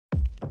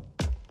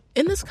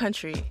In this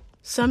country,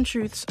 some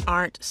truths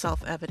aren't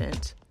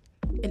self-evident.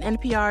 In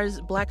NPR's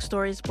Black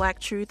Stories, Black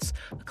Truths,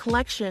 a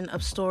collection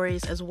of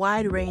stories as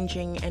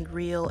wide-ranging and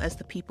real as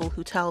the people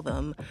who tell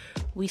them,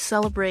 we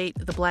celebrate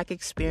the Black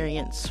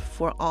experience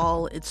for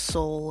all its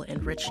soul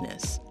and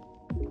richness.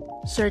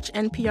 Search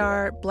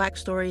NPR Black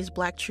Stories,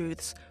 Black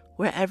Truths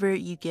wherever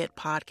you get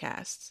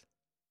podcasts.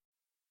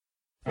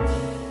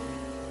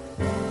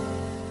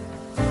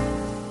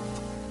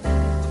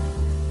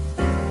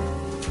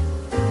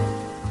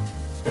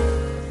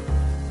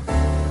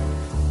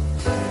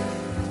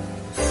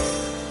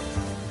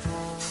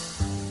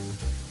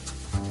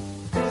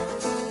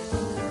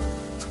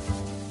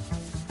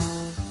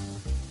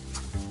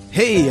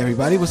 Hey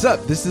everybody, what's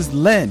up? This is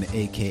Len,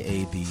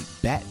 aka the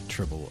Bat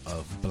Tribble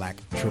of Black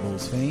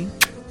Tribbles fame,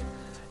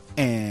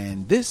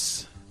 and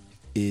this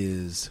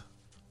is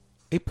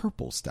a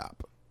purple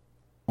stop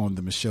on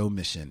the Michaud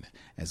mission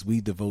as we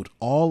devote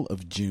all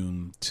of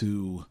June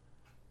to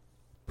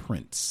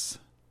Prince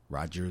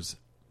Rogers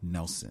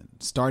Nelson,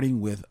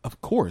 starting with,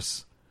 of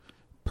course,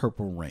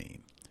 Purple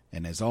Rain.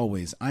 And as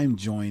always, I'm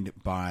joined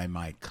by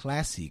my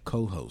classy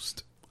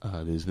co-host.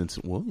 There's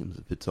Vincent Williams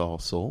of It's All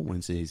Soul,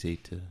 Wednesdays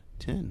 8 to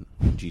 10,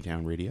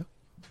 G-Town Radio.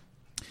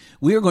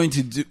 We are going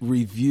to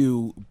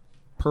review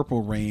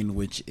Purple Rain,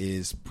 which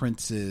is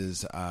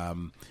Prince's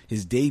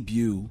his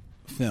debut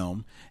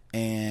film,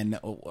 and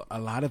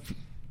a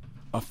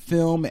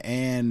film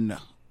and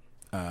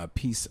a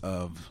piece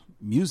of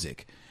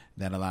music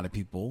that a lot of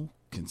people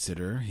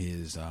consider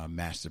his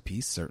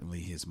masterpiece, certainly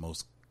his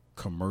most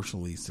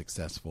commercially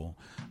successful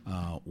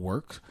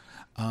work.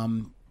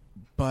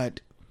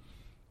 But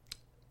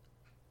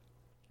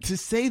to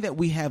say that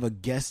we have a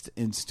guest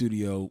in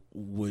studio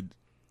would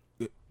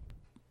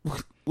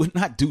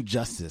not do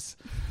justice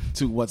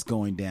to what's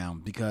going down,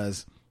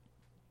 because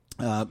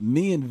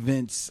me and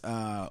Vince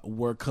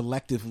were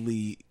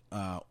collectively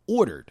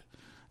ordered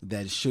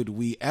that should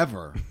we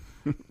ever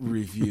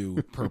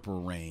review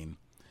Purple Rain,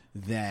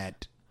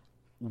 that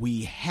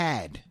we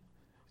had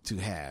to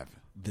have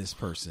this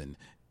person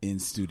in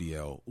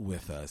studio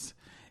with us.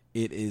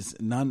 It is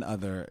none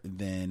other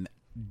than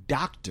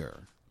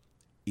Dr.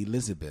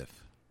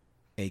 Elizabeth,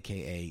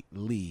 a.k.a.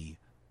 Li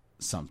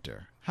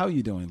Sumpter. How are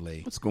you doing,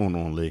 Lee? What's going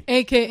on, Lee?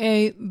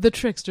 A.k.a. the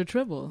Trickster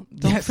Tribble.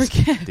 Don't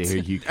forget. There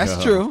you go.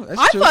 That's true.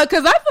 I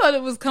thought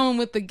it was coming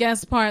with the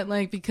guest part,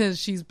 like, because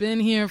she's been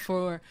here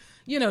for,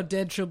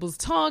 Dead Tribbles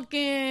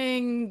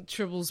Talking,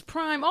 Tribbles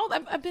Prime.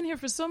 I've been here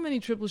for so many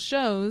Tribble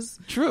shows.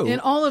 True.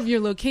 In all of your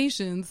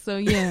locations, so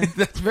yeah.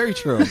 That's very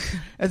true.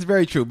 That's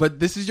very true.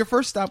 But this is your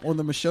first stop on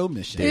the Michaud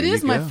mission. It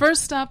is my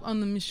first stop on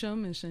the Michaud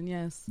mission,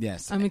 yes.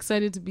 Yes. I'm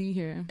excited to be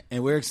here.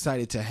 And we're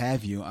excited to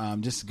have you.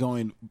 Just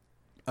going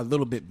a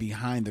little bit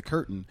behind the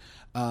curtain.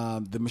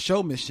 The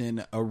Michaud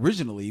mission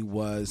originally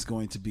was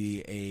going to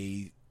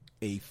be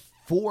a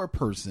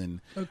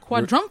 4-person... A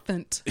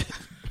quadrumphant.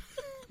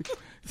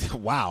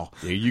 Wow.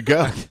 There you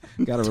go.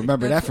 Got to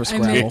remember that for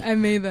Scrabble. I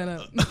made that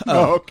up.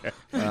 Oh, okay.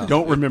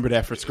 Don't remember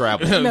that for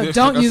Scrabble. No,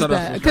 don't use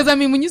that. Because,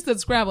 when you said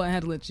Scrabble, I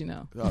had to let you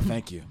know. Oh,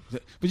 thank you.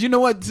 But you know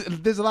what?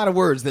 There's a lot of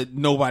words that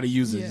nobody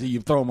uses. Yeah. You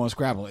throw them on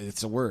Scrabble,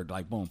 it's a word,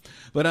 like boom.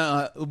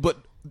 But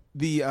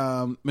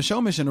the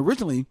Michaud mission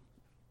originally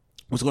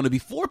was going to be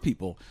 4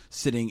 people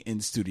sitting in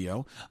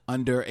studio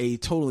under a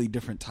totally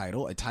different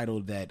title, a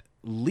title that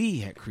Lee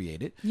had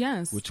created.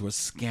 Yes. Which was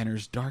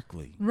Scanners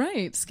Darkly.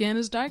 Right.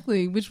 Scanners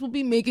Darkly, which will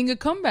be making a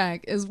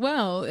comeback as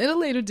well at a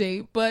later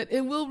date, but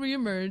it will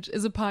reemerge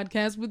as a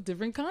podcast with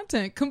different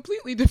content,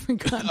 completely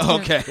different content.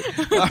 Okay.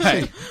 All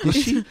right.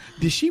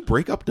 Did she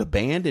break up the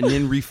band and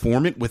then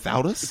reform it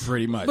without us?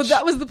 Pretty much. But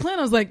that was the plan.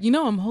 I was like,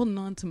 I'm holding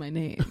on to my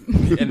name.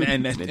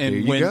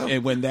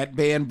 and when that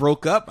band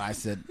broke up, I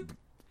said,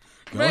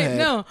 go ahead.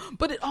 No,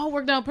 but it all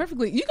worked out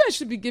perfectly. You guys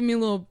should be giving me a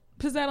little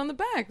pizzazz on the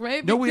back,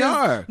 right? No, we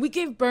are. We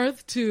gave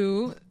birth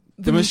to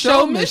the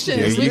Michaud mission.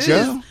 There you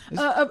go.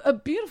 A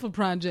beautiful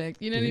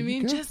project. You know what I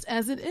mean? Just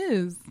as it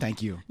is.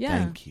 Thank you. Yeah.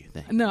 Thank you.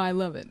 No, I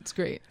love it. It's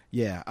great.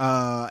 Yeah.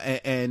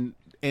 And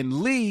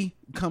Lee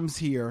comes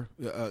here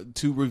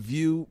to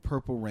review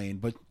Purple Rain,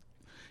 but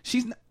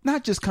she's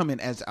not just coming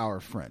as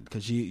our friend,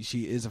 because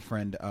she is a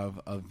friend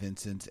of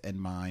Vincent's and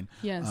mine.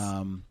 Yes.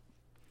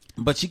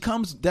 But she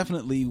comes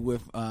definitely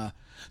with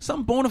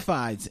some bona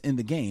fides in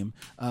the game.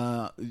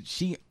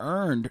 She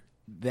earned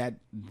that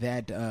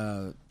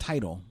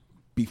title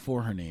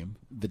before her name,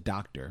 the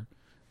Doctor.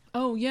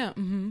 Oh yeah,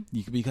 mm-hmm.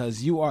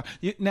 Because you are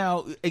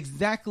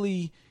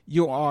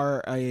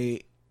a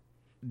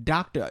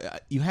doctor.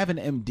 You have an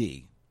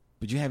MD.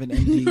 But you have an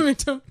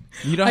MD.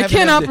 You don't. I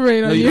can't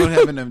operate on you. No, you don't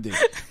have an MD.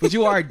 But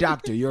you are a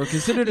doctor. You're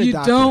considered a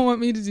doctor. You don't want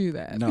me to do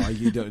that. No,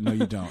 you don't. No,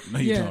 you don't. No,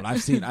 you don't.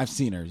 I've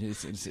seen her.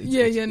 It's no.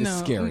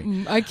 scary.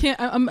 Mm-mm. I can't.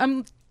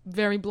 I'm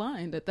very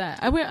blind at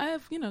that. I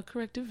have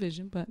corrective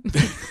vision, but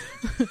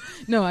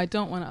no, I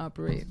don't want to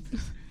operate.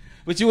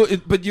 But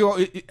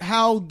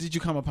how did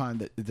you come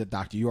upon the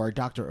doctor? You are a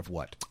doctor of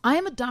what? I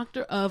am a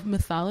doctor of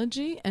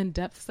mythology and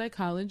depth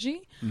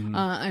psychology. Mm-hmm.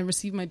 I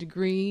received my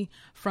degree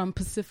from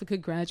Pacifica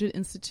Graduate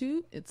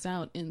Institute. It's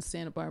out in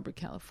Santa Barbara,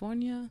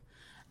 California.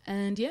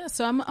 And yeah,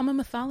 so I'm a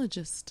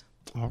mythologist.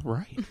 All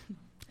right.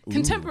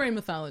 Contemporary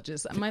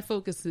mythologist. My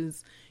focus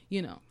is,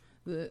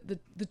 the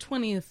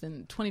 20th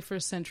and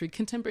 21st century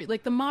contemporary,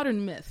 like the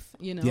modern myth,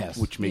 Yes.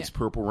 Which makes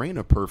Purple Rain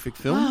a perfect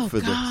film for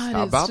this.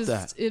 How about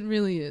that? It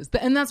really is.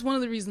 And that's one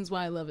of the reasons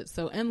why I love it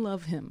so, and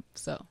love him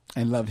so.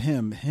 And love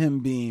him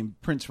being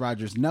Prince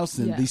Rogers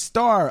Nelson, Yeah. the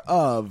star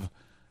of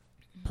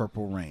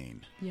Purple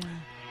Rain. Yeah.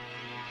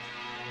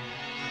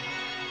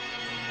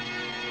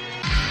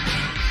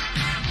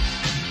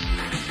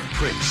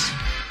 Prince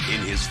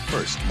in his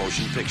first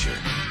motion picture.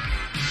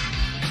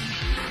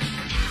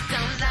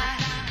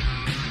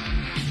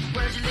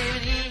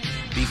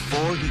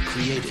 Before he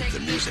created the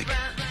music,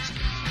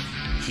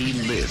 he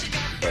lived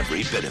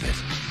every bit of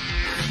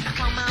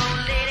it.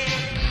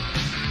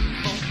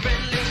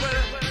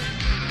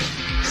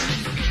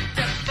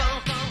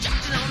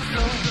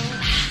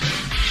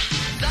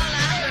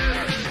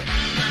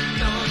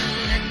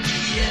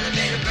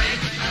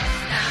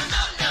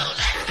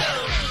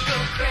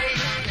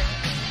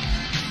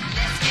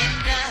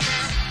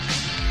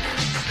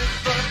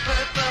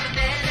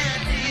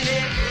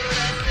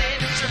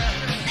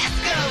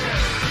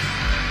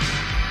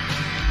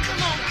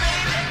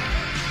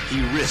 He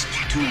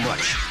risked too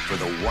much for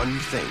the one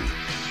thing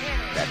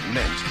that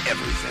meant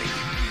everything.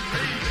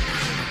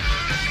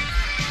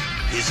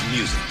 His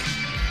music.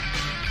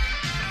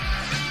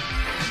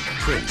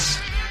 Prince.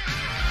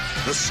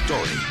 The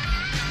story.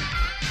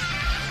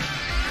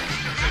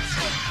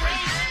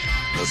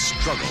 The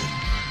struggle.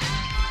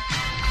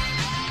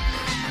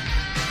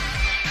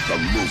 The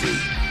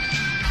movie.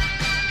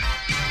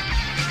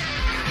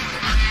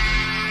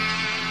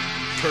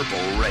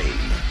 Purple Rain.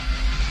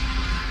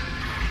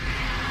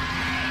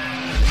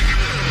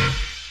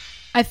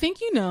 I think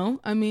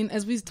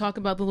as we talk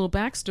about the little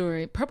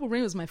backstory, Purple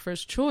Rain was my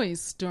first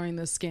choice during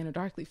the Scanner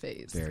Darkly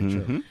phase. Very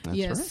true. That's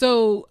Yeah, right.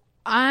 so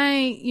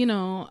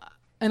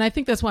and I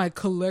think that's why I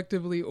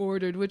collectively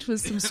ordered, which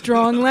was some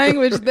strong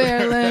language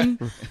there, Len.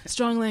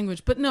 Strong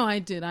language. But no, I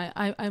did.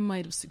 I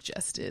might have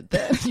suggested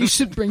that you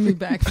should bring me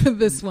back for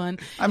this one.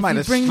 I If might you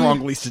have bring me-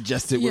 strongly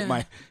suggested with Yeah.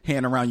 my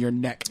hand around your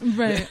neck.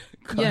 Right.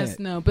 Go Yes, ahead.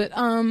 no. But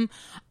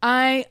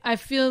I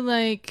feel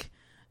like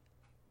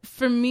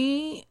for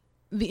me,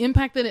 the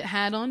impact that it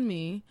had on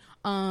me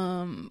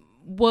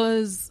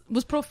was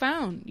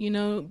profound,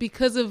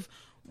 because of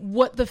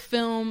what the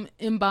film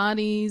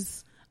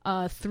embodies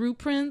through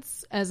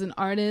Prince as an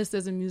artist,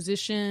 as a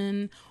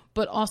musician,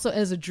 but also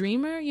as a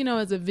dreamer,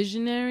 as a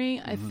visionary.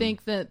 I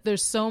think that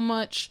there's so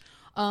much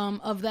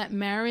of that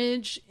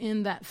marriage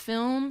in that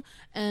film,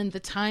 and the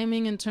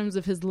timing in terms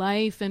of his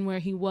life and where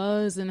he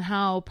was, and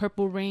how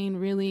Purple Rain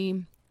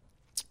really,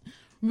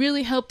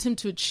 really helped him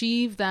to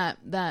achieve that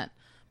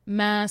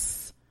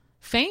mass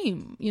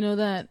fame,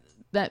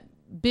 that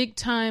big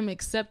time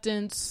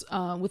acceptance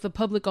with a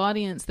public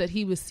audience that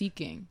he was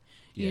seeking,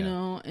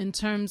 in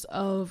terms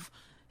of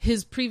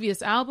his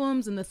previous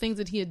albums and the things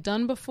that he had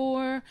done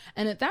before.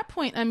 And at that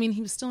point, he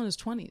was still in his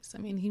 20s.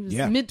 He was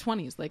mid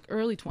 20s, like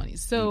early 20s.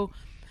 So,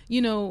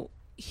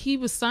 he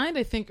was signed,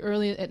 I think,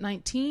 early at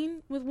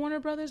 19 with Warner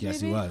Brothers. Yes,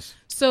 maybe? he was.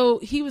 So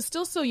he was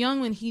still so young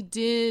when he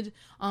did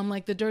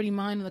like the Dirty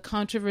Mind and the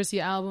Controversy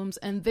albums,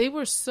 and they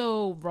were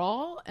so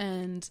raw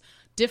and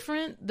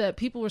different that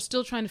people were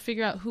still trying to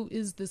figure out, who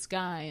is this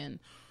guy, and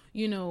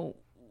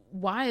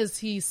why is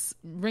he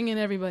ringing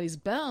everybody's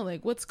bell,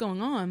 like what's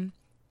going on.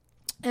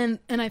 And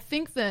I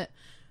think that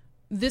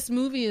this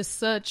movie is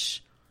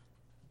such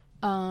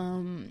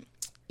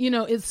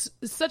it's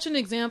such an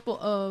example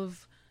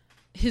of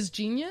his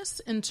genius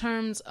in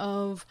terms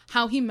of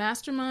how he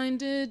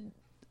masterminded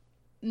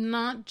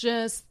not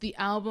just the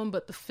album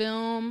but the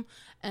film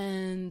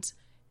and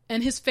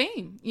his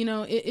fame.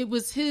 It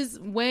was his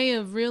way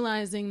of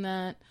realizing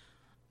that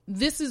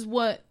this is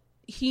what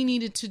he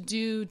needed to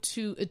do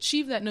to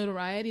achieve that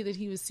notoriety that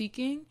he was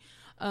seeking.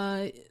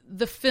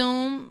 The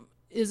film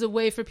is a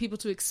way for people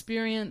to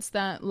experience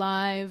that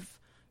live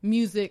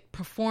music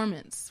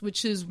performance,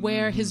 which is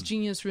where his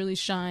genius really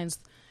shines,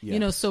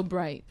 so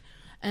bright.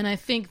 And I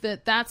think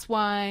that that's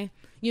why,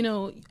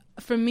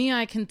 for me,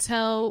 I can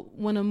tell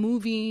when a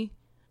movie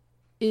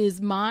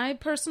is my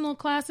personal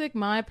classic,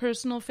 my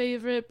personal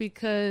favorite,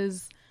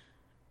 because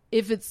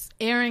if it's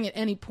airing at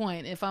any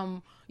point, if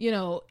I'm,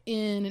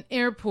 in an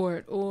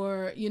airport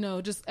or,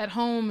 just at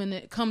home and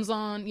it comes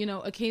on,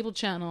 a cable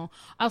channel,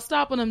 I'll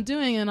stop what I'm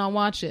doing and I'll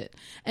watch it.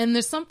 And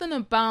there's something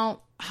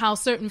about how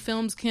certain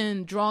films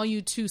can draw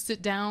you to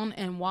sit down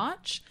and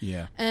watch.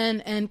 Yeah.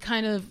 And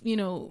kind of,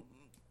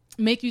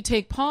 make you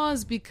take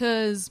pause,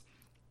 because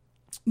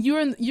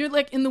you're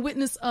like in the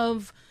witness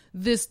of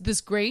this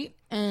great.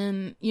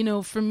 And,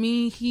 for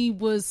me, he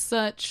was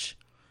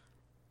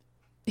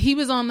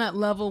on that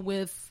level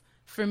with,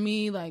 for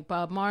me, like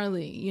Bob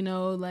Marley,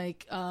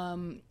 like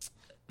Fela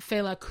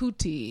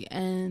Kuti,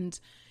 and,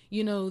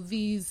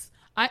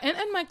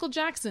 and Michael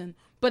Jackson.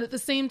 But at the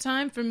same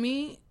time, for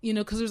me, you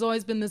know, because there's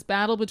always been this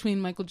battle between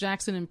Michael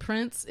Jackson and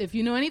Prince. If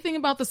you know anything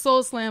about the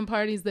Soul Slam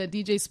parties that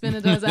DJ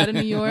Spinna does out of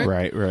New York.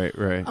 Right.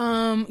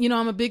 You know,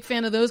 I'm a big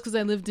fan of those because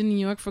I lived in New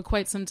York for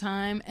quite some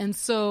time. And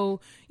so,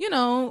 you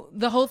know,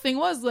 the whole thing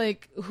was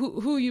like,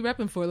 who are you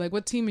repping for? Like,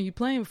 what team are you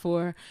playing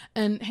for?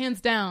 And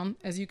hands down,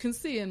 as you can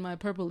see in my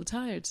purple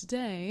attire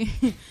today.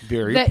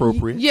 Very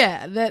appropriate.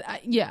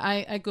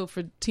 I go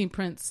for Team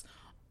Prince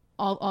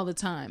all the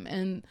time.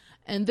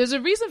 And there's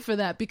a reason for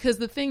that, because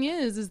the thing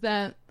is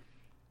that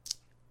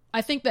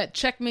I think that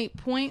checkmate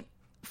point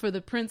for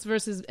the Prince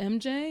versus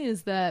MJ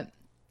is that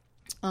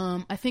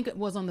I think it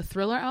was on the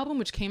Thriller album,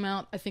 which came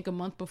out, I think, a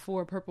month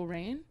before Purple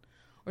Rain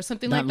or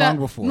something like that.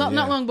 Not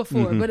long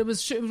before, but it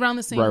was around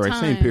the same time. Right,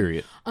 same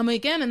period.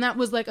 Again, and that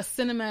was like a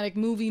cinematic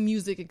movie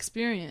music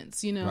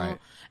experience, you know? Right.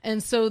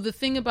 And so the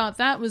thing about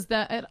that was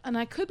that, and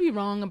I could be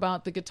wrong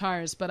about the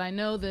guitars, but I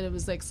know that it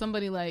was like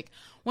somebody like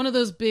one of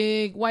those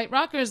big white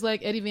rockers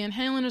like Eddie Van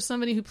Halen or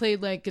somebody who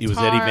played like guitar. It was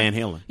Eddie Van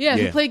Halen. Yeah,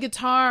 who played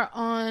guitar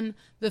on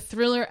the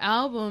Thriller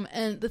album.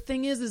 And the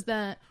thing is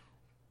that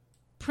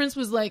Prince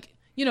was like,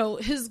 you know,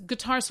 his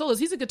guitar solos,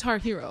 he's a guitar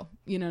hero.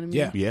 You know what I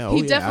mean? Yeah.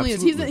 He definitely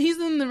absolutely. is. He's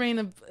in the reign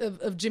of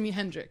Jimi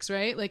Hendrix,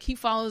 right? Like, he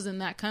follows in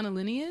that kind of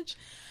lineage.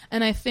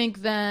 And I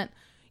think that,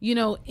 you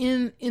know,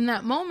 in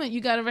that moment,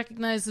 you got to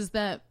recognize is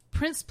that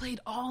Prince played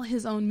all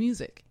his own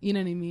music. You know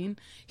what I mean?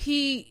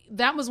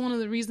 That was one of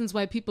the reasons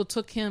why people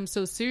took him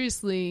so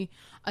seriously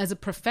as a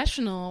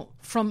professional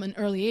from an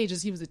early age,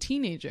 as he was a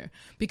teenager,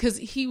 because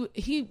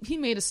he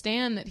made a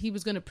stand that he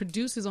was going to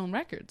produce his own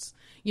records.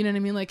 You know what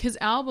I mean? Like, his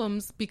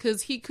albums,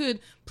 because he could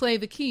play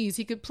the keys,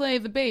 he could play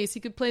the bass, he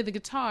could play the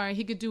guitar,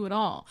 he could do it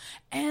all.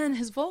 And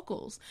his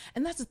vocals.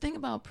 And that's the thing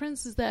about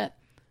Prince, is that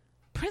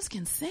Prince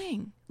can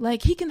sing.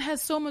 Like, he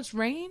has so much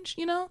range,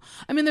 you know?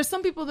 I mean, there's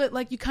some people that,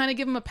 like, you kind of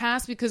give him a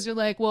pass because you're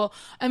like, well,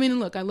 I mean,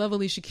 look, I love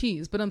Alicia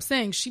Keys, but I'm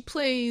saying she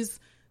plays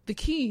the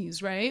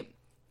keys, right?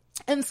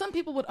 And some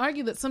people would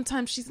argue that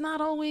sometimes she's not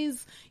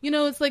always, you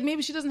know, it's like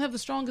maybe she doesn't have the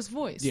strongest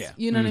voice. Yeah.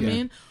 You know what I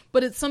mean?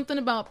 But it's something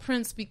about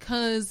Prince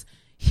because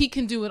he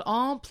can do it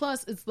all.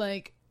 Plus, it's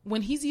like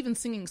when he's even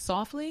singing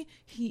softly,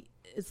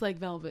 it's like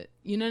velvet.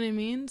 You know what I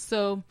mean?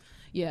 So,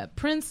 yeah,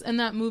 Prince and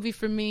that movie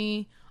for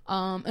me.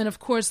 And of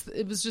course,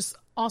 it was just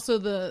also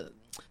the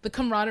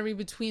camaraderie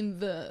between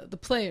the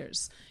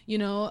players. You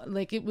know,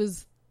 like, it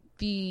was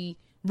the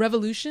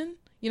revolution.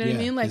 You know what I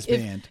mean? Like,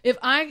 if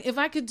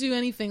I could do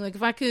anything, like,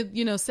 if I could,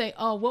 you know, say,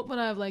 oh, what would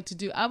I have liked to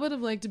do? I would have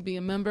liked to be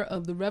a member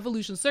of the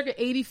Revolution, circa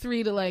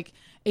 83 to like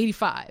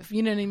 85.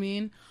 You know what I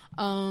mean?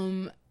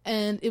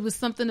 And it was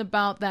something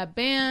about that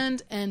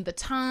band and the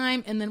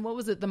time, and then what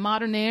was it? The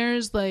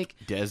Modernaires, like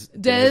Des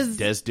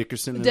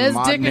Dickerson, and Des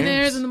the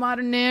Dickernaires and the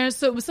Modernaires.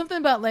 So it was something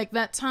about like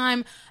that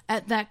time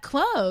at that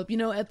club, you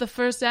know, at the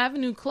First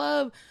Avenue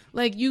Club.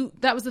 Like,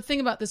 that was the thing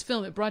about this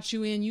film. It brought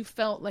you in. You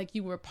felt like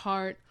you were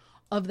part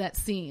of that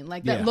scene,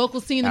 like that local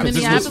scene in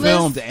Minneapolis. This was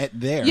filmed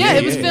there. Yeah,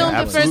 it was filmed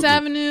at absolutely. First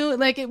Avenue.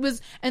 Like, it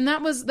was, and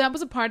that was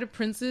a part of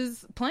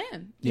Prince's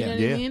plan. You know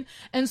what I mean?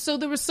 And so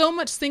there was so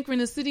much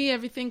synchronicity,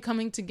 everything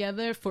coming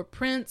together for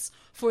Prince,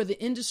 for the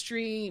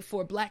industry,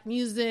 for black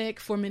music,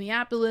 for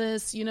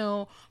Minneapolis, you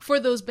know, for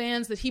those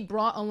bands that he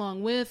brought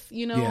along with,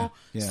 you know.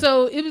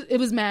 So it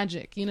was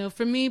magic, you know.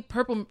 For me,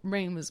 Purple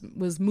Rain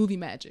was movie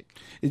magic.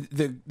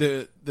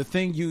 The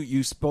thing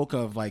you spoke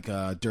of, like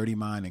Dirty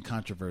Mind and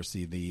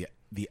Controversy,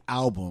 the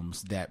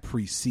albums that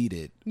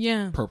preceded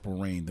Purple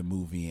Rain, the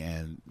movie,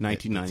 and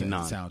 1999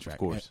 the soundtrack. of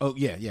course. Oh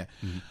yeah.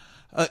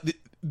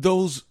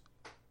 Those,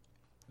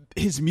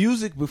 his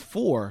music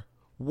before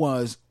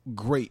was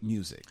great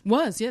music.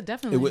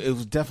 Definitely. It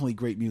was definitely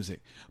great music,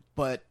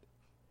 but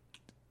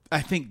I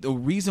think the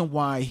reason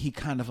why he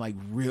kind of like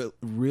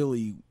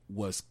really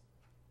was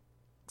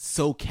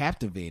so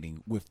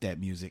captivating with that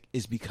music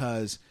is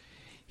because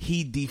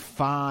his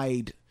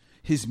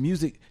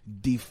music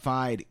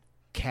defied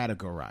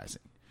categorizing.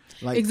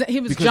 Like,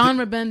 he was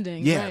genre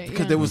bending. Yeah, right,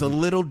 because there was a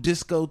little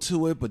disco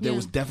to it, but there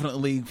was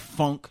definitely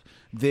funk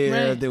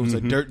there. Right. There was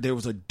there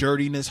was a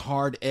dirtiness,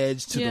 hard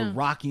edge to the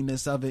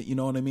rockiness of it. You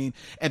know what I mean?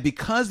 And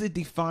because it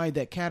defied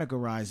that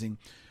categorizing,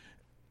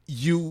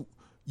 you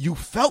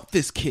felt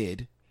this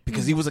kid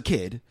because he was a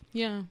kid.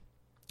 Yeah.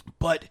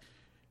 But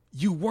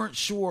you weren't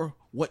sure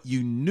what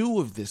you knew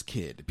of this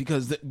kid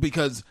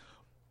because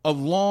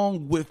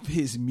along with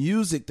his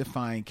music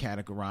defying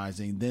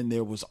categorizing, then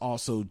there was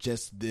also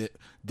just the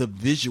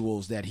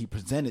visuals that he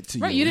presented to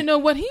you. Right, you didn't know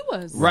what he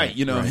was. Right,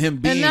 you know, him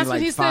being and that's like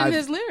what he said in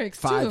his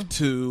lyrics,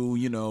 5'2",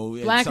 you know.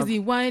 Black, is he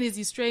white? Is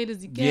he straight?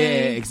 Is he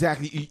gay? Yeah,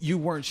 exactly. You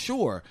weren't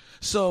sure.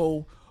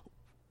 So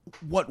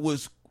what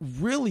was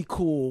really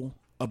cool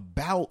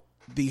about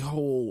the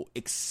whole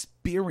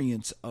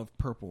experience of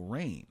Purple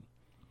Rain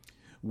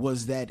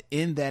was that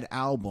in that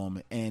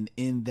album and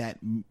in that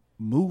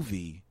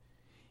movie,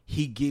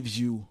 he gives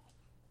you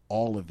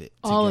all of it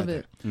All of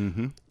together.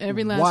 it.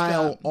 Every last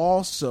While drop.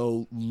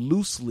 also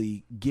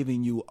loosely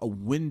giving you a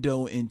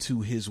window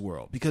into his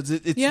world, because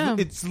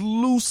it's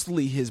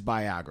loosely his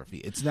biography.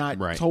 It's not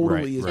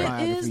totally his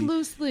biography. It is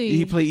loosely.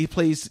 He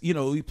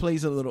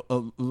plays a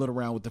little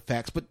around with the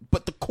facts,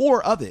 but the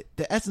core of it,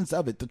 the essence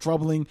of it, the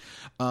troubling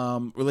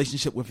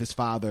relationship with his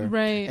father,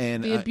 right,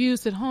 and the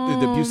abuse at home,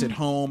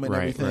 and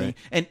everything,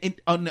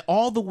 and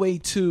all the way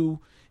to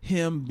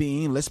him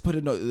being, let's put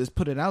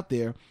it out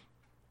there,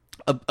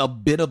 a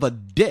bit of a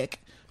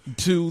dick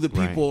to the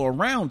people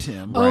around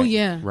him. Oh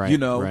yeah,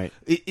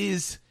 it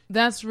is.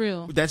 That's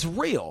real. That's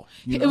real.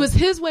 It was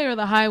his way or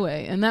the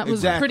highway, and that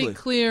was Exactly. pretty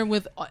clear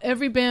with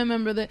every band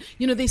member that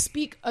they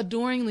speak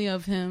adoringly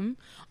of him.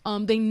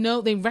 They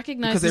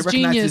recognize his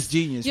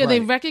genius. Yeah,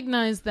 they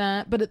recognize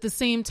that, but at the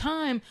same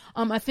time,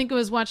 I think I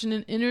was watching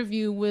an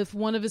interview with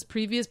one of his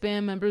previous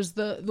band members,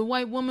 the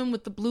white woman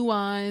with the blue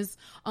eyes,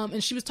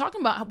 and she was talking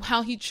about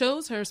how he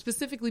chose her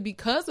specifically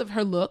because of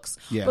her looks,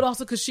 but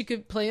also because she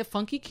could play a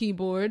funky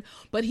keyboard.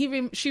 But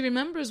she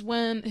remembers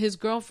when his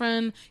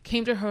girlfriend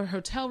came to her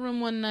hotel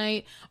room one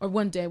night or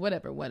one day,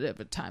 whatever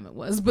time it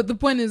was. But the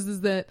point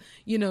is that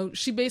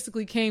she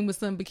basically came with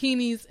some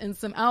bikinis and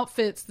some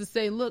outfits to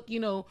say, look,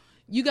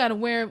 you got to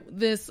wear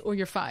this or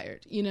you're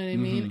fired. You know what I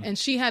mean? And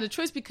she had a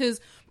choice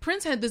because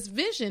Prince had this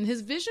vision.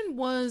 His vision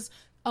was,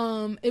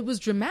 it was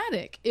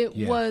dramatic. It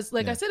was,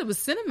 like I said, it was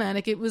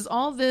cinematic. It was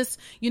all this,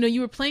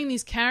 you were playing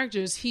these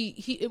characters.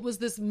 It was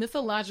this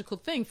mythological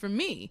thing for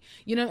me,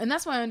 and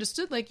that's why I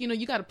understood,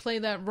 you got to play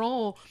that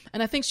role.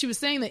 And I think she was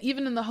saying that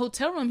even in the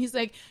hotel room, he's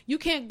like, you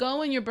can't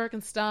go in your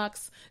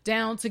Birkenstocks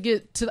down to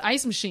get to the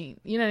ice machine,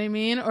 you know what I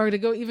mean? Or to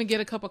go even get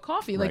a cup of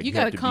coffee. Like you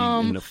got to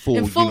come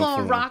in full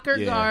on rocker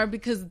garb,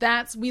 because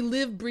we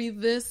live,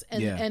 breathe this.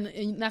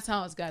 And that's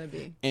how it's got to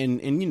be.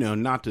 And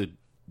not to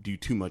do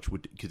too much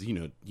with, because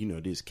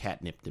it is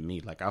catnip to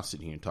me. Like, I'll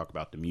sit here and talk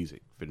about the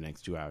music for the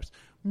next 2 hours,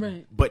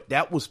 right? But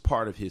that was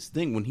part of his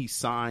thing when he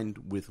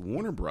signed with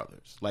Warner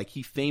Brothers. Like,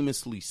 he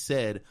famously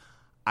said,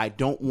 I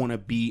don't want to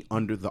be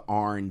under the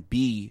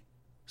R&B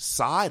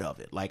side of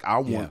it. Like, I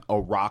want a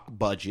rock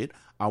budget,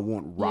 I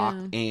want rock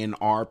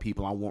A&R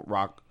people, I want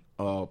rock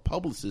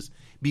publicists,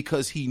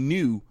 because he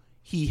knew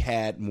he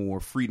had more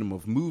freedom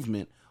of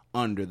movement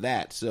under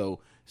that.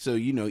 So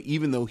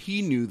even though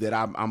he knew that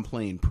I'm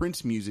playing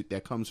Prince music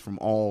that comes from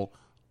all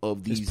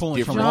of these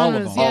different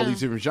genres, all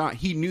these different genres,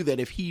 he knew that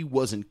if he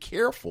wasn't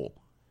careful,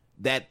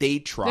 that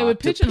they would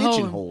to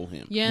pigeonhole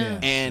him.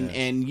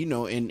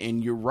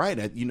 And you're right.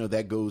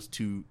 That goes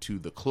to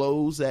the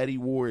clothes that he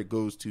wore. It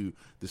goes to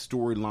the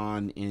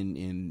storyline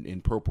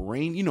in Purple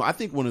Rain. I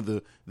think one of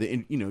the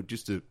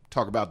just to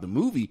talk about the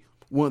movie,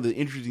 one of the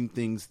interesting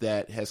things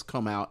that has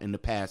come out in the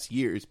past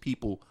year is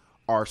people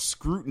are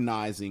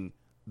scrutinizing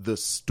the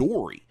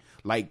story,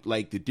 like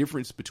the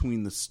difference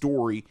between the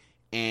story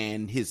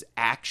and his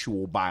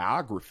actual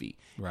biography.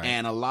 Right.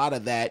 And a lot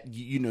of that,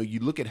 you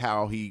look at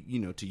how he,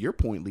 to your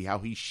point, Lee, how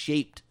he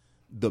shaped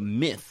the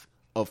myth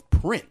of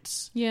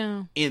Prince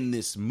in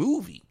this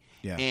movie.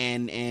 Yeah.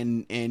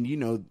 And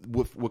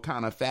what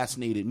kind of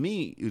fascinated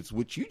me is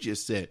what you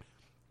just said.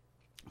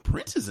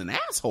 Prince is an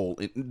asshole.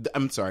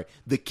 I'm sorry,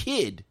 the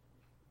kid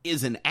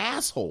is an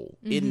asshole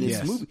in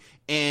this movie,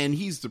 and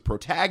he's the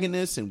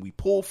protagonist, and we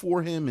pull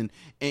for him, and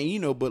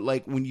but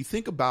like when you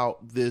think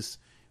about this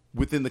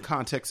within the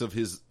context of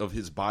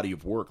his body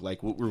of work,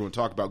 like what we're going to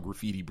talk about,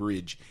 Graffiti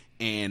Bridge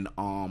and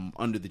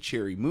Under the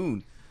Cherry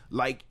Moon,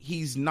 like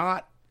he's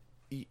not,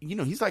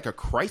 he's like a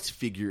Christ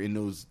figure in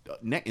those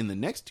in the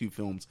next two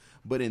films,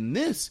 but in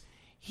this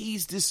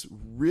he's this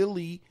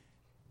really,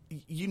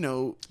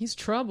 he's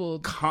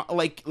troubled.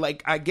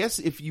 Like I guess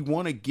if you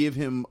want to give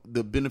him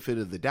the benefit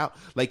of the doubt,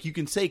 like you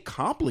can say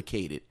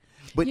complicated,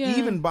 but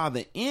even by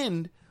the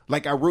end,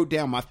 like I wrote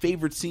down my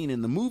favorite scene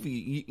in the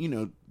movie.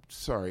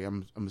 Sorry,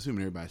 I'm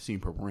assuming everybody's seen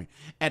Purple Rain.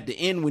 At the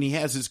end, when he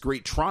has this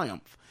great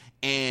triumph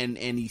and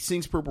he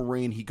sings Purple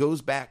Rain, he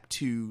goes back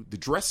to the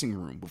dressing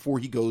room before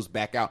he goes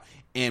back out,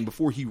 and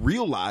before he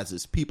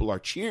realizes people are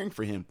cheering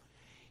for him,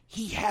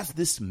 he has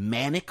this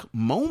manic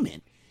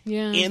moment.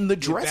 In the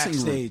dressing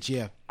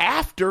room,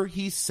 after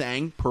he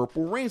sang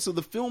Purple Rain. So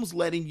the film's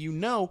letting you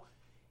know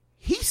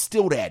he's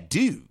still that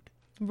dude,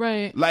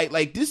 right?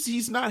 Like this,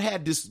 he's not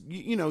had this,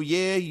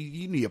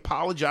 he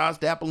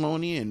apologized to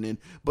Apollonia,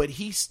 but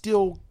he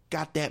still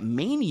got that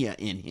mania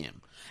in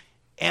him,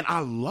 and I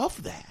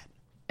love that.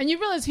 And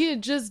you realize he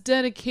had just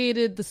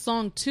dedicated the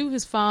song to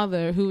his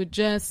father, who had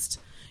just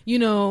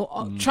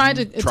tried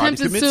to attempt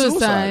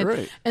suicide.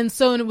 Right. And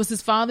it was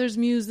his father's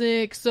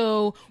music.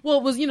 So,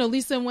 it was,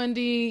 Lisa and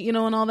Wendy, and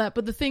all that.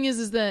 But the thing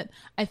is that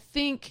I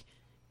think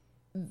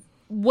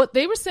what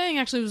they were saying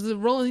actually was the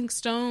Rolling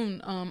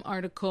Stone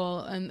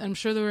article, and I'm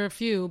sure there were a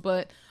few,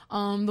 but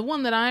the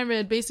one that I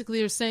read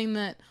basically are saying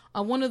that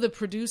one of the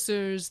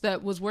producers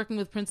that was working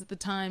with Prince at the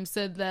time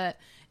said that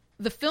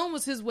the film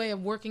was his way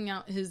of working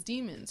out his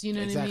demons, what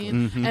I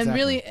mean? And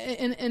really,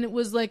 and it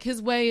was like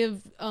his way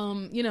of,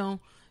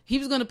 He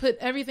was going to put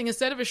everything,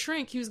 instead of a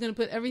shrink, he was going to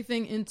put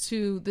everything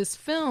into this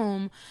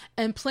film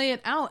and play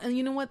it out. And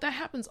you know what? That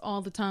happens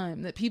all the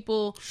time. That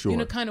people,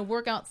 kind of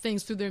work out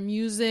things through their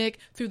music,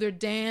 through their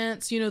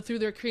dance, through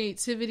their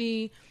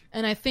creativity.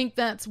 And I think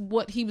that's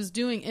what he was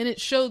doing, and it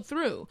showed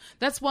through.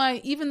 That's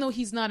why, even though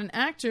he's not an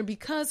actor,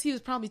 because he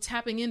was probably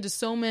tapping into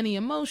so many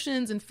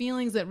emotions and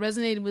feelings that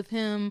resonated with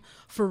him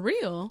for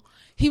real,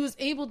 he was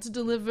able to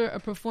deliver a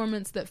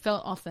performance that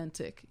felt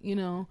authentic,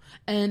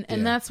 And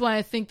that's why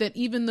I think that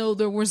even though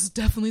there was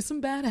definitely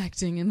some bad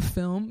acting in the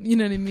film, you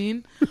know what I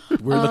mean?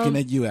 We're looking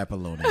at you,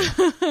 Apollonia.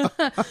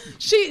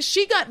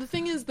 She got, the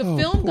thing is, the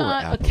film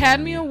got Apollonia.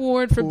 Academy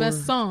Award for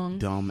Best Song.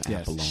 Dumb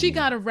Yes. Apollonia. She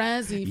got a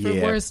Razzie for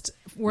Yeah.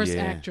 worst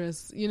Yeah. actress.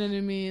 You know what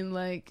I mean?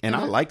 And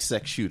I like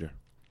Sex Shooter.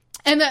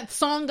 And that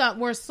song got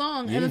worst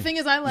song. And the thing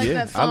is, I like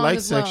that song I like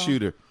as Sex well.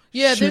 Shooter.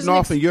 Yeah, shooting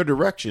off in your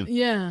direction.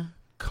 Yeah.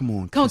 Come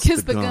on,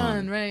 Kiss the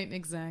gun. Right,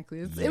 exactly.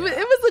 It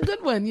was a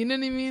good one, you know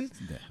what I mean?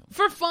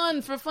 For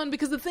fun,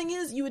 because the thing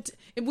is,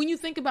 when you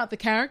think about the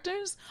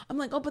characters, I'm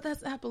like, oh, but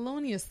that's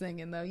Apollonia's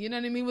singing though, you know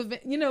what I mean? With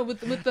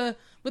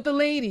the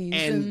ladies.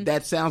 And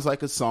that sounds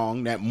like a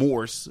song that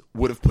Morse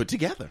would have put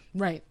together.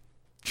 Right.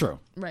 True.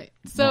 Right.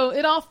 So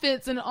it all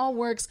fits and it all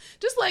works.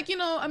 Just like,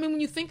 when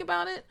you think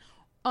about it,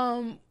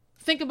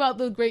 think about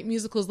the great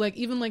musicals, like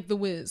even like The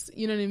Wiz,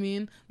 you know what I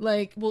mean?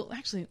 Like, well,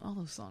 actually, all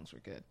those songs were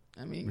good.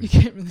 I mean, you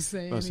can't really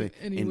say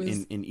any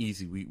Wiz. In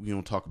Easy, we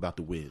don't talk about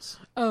The Wiz.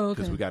 Oh,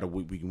 okay. Because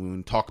we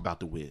can talk about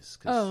The Wiz.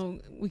 Oh,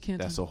 we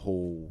can't. That's a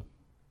whole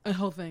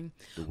thing.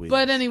 The Wiz.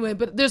 But anyway,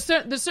 there's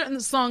certain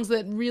songs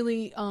that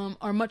really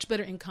are much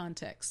better in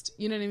context.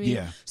 You know what I mean?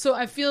 Yeah. So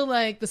I feel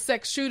like the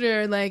Sex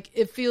Shooter, like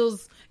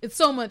it's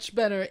so much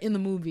better in the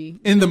movie.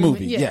 In the You know what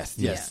I movie, mean?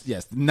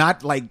 yes.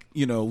 Not like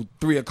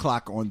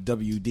 3:00 on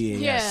WDAS.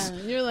 Yeah,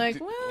 you're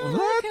like, well,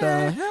 What okay.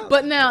 the hell?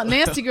 But now,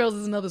 Nasty Girls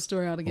is another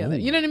story altogether.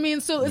 You know what I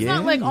mean? So it's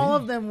not like all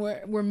of them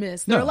were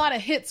missed. There are a lot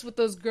of hits with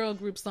those girl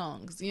group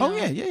songs. You know? Oh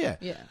yeah.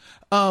 Yeah.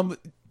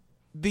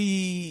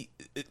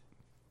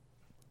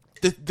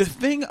 The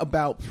thing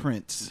about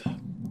Prince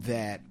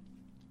that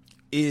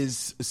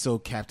is so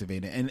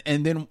captivating,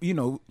 and then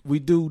we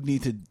do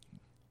need to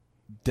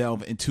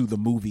delve into the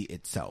movie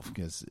itself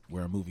because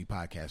we're a movie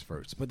podcast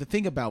first. But the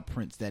thing about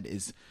Prince that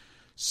is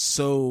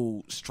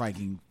so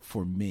striking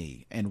for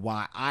me, and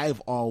why I've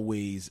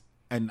always,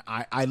 and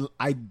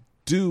I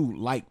do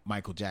like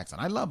Michael Jackson.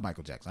 I love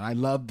Michael Jackson. I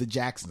love the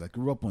Jacksons. I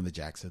grew up on the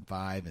Jackson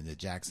 5 and the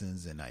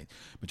Jacksons, and I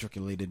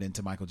matriculated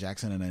into Michael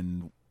Jackson, and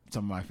then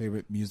some of my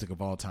favorite music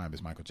of all time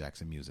is Michael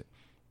Jackson music.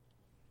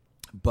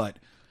 But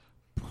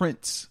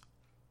Prince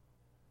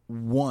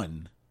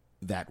won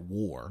that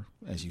war,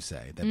 as you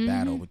say, that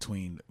battle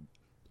between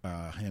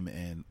him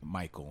and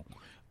Michael,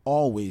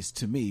 always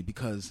to me,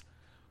 because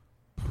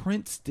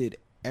Prince did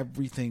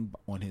everything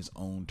on his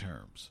own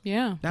terms.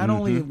 Yeah. Not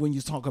only when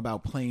you talk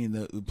about playing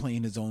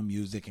his own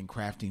music and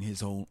crafting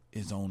his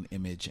own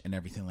image and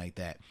everything like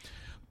that.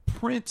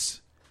 Prince's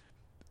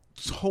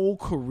whole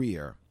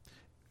career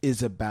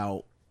is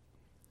about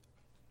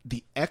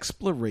the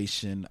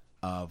exploration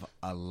of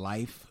a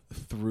life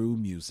through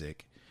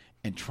music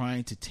and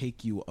trying to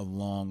take you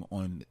along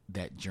on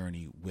that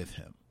journey with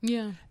him.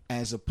 Yeah.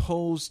 As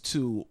opposed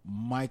to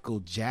Michael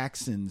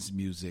Jackson's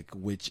music,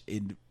 which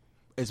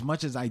as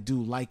much as I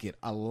do like it,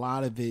 a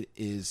lot of it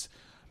is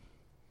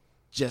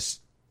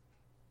just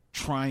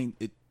trying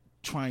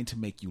to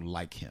make you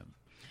like him.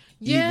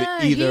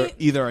 Yeah,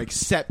 either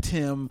accept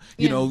him,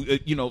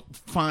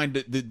 find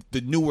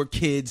the newer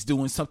kids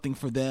doing something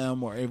for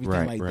them or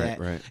everything like that.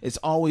 Right. It's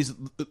always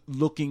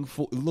looking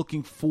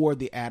for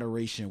the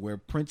adoration, where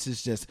Prince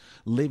is just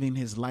living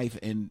his life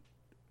and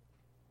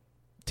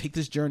take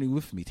this journey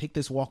with me, take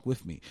this walk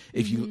with me.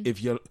 If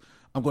you're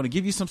I'm going to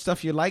give you some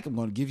stuff you like. I'm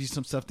going to give you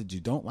some stuff that you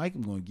don't like.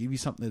 I'm going to give you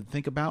something to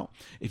think about.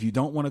 If you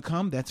don't want to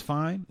come, that's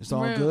fine. It's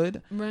all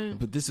good. Right.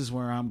 But this is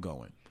where I'm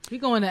going. We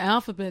going to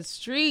Alphabet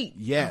Street.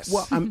 Yes.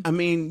 Well, I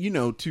mean,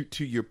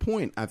 to your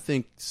point, I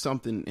think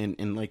something,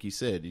 and like you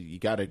said, you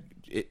got to.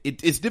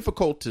 It's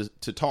difficult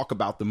to talk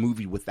about the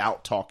movie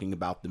without talking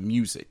about the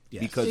music,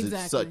 because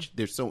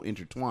they're so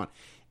intertwined.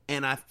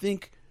 And I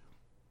think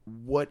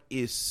what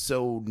is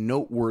so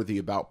noteworthy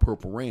about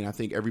Purple Rain, I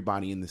think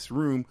everybody in this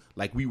room,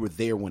 like, we were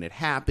there when it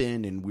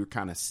happened and we're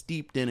kind of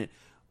steeped in it.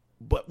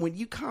 But when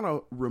you kind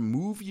of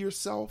remove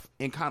yourself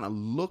and kind of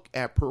look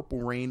at Purple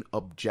Rain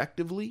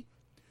objectively,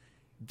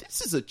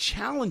 this is a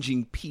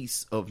challenging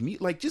piece of me.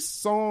 Like,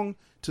 just song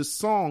to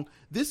song,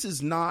 this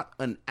is not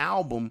an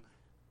album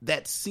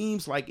that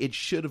seems like it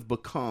should have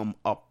become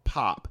a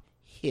pop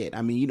hit.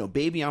 I mean,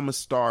 Baby I'm a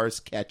Star is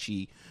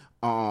catchy.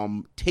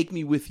 Take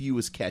Me With You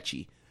is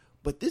catchy.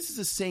 But this is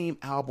the same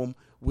album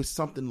with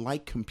something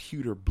like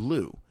Computer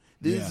Blue.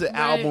 This is an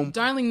album.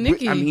 Darling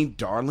Nikki.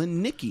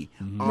 Darling Nikki.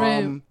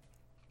 Right.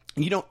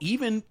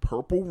 Even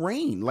Purple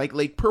Rain,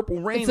 like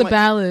Purple Rain, it's a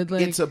ballad.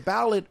 It's a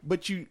ballad,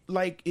 but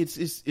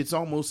it's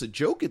almost a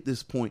joke at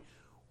this point.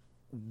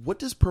 What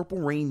does Purple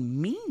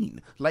Rain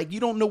mean? Like, you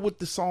don't know what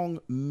the song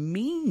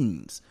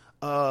means.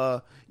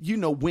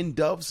 When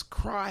Doves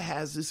Cry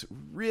has this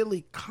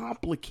really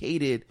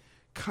complicated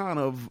kind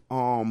of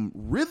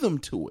rhythm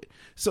to it,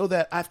 so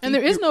that I think And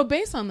there is no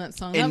bass on that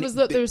song. That was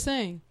what they were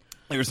saying.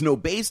 There's no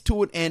bass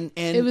to it, and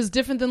it was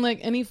different than like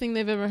anything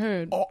they've ever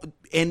heard.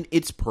 And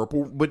it's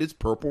Purple, but it's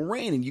Purple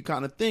Rain, and you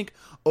kind of think,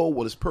 oh,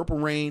 well, it's Purple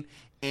Rain,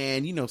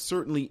 and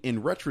certainly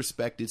in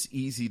retrospect, it's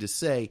easy to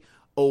say,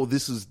 oh,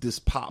 this is this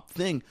pop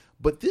thing,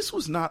 but this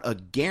was not a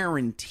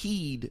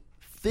guaranteed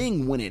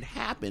thing when it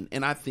happened,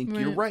 and I think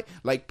you're right.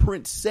 Like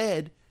Prince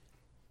said,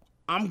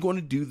 I'm going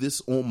to do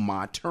this on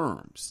my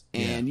terms.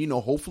 And,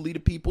 hopefully the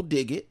people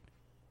dig it.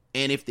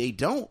 And if they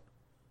don't,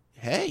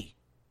 hey,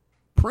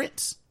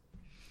 Prince.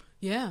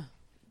 Yeah,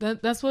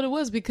 that's what it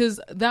was, because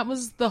that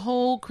was the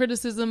whole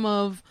criticism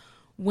of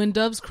When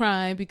Doves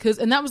Cry,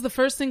 and that was the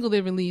first single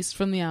they released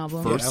from the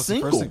album. First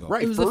single.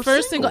 Right. It was the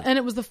first single, and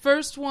it was the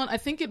first one. I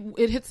think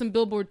it hit some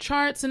Billboard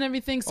charts and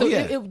everything, so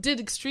it did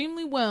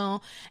extremely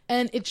well,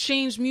 and it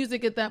changed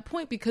music at that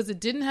point because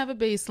it didn't have a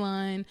bass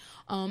line,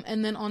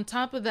 and then on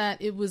top of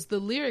that, it was the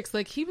lyrics.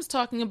 Like, he was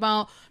talking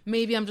about,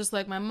 maybe I'm just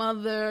like my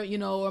mother,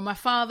 or my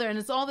father, and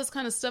it's all this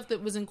kind of stuff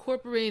that was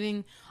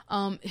incorporating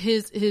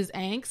his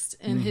angst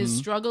and his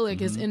struggle, like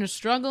his inner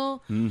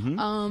struggle.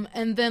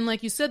 And then,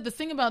 like you said, the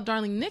thing about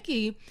Darling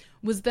Nikki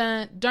was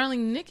that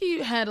Darling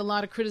Nikki had a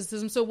lot of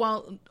criticism. So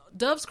while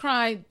Doves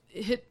Cry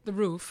hit the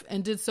roof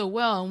and did so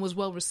well and was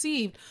well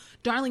received,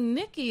 Darling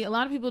Nikki, a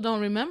lot of people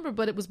don't remember,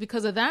 but it was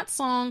because of that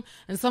song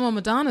and some of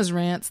Madonna's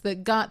rants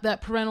that got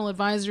that parental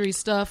advisory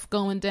stuff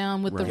going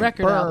down with the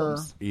record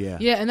albums. Yeah,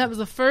 and that was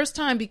the first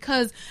time,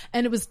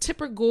 and it was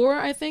Tipper Gore,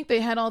 I think. They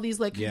had all these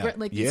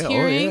these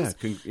hearings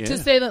to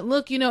say that,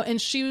 look,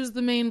 and she was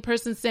the main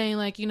person saying,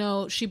 like,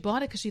 she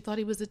bought it because she thought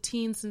he was a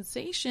teen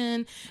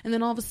sensation, and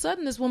then all of a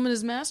sudden this woman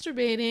is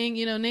masturbating,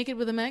 naked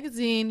with a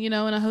magazine, in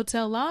a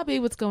hotel lobby.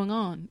 What's going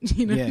on?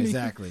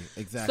 Exactly.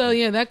 So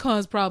that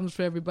caused problems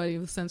for everybody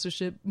with censorship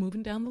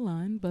moving down the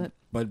line, but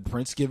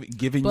Prince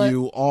giving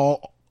you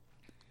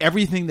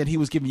everything that he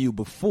was giving you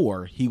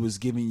before, he was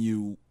giving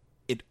you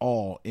it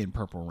all in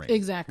Purple Rain.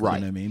 Exactly. Right.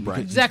 You know what I mean? Right.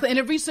 Exactly. And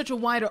it reached such a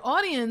wider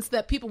audience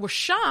that people were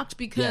shocked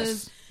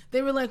because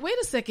they were like, wait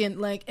a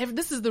second, like,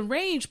 this is the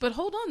range, but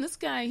hold on, this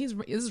guy, this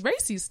is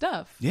racy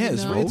stuff. Yeah,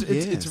 it's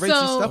racy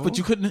stuff, but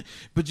you couldn't,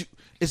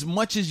 as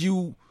much as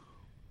you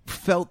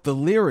felt the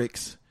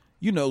lyrics,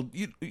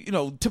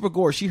 Tipper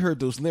Gore, she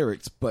heard those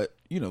lyrics, but,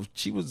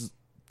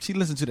 she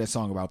listened to that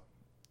song about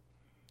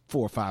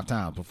 4 or 5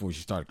 times before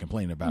she started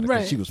complaining about it,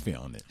 because she was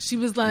feeling it. She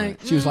was like,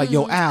 she was like,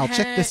 yo, Al,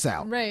 check this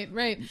out.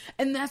 Right.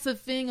 And that's the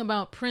thing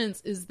about Prince,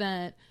 is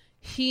that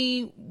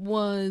he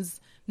was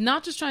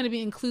not just trying to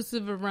be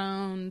inclusive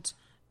around,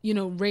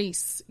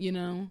 race,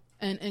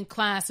 and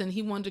class, and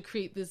he wanted to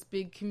create this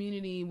big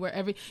community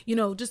where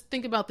just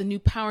think about the new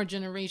power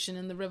generation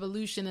and the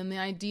revolution and the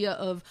idea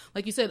of,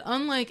 like you said,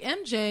 unlike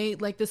MJ,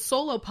 like this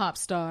solo pop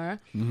star,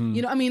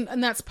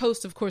 and that's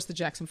post, of course, the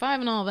Jackson 5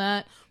 and all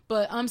that,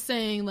 but I'm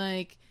saying,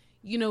 like,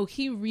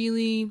 he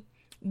really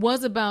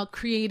was about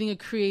creating a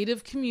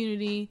creative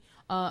community,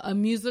 a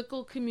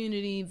musical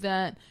community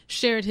that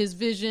shared his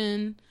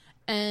vision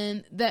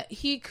and that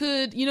he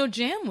could,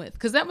 jam with.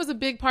 Because that was a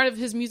big part of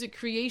his music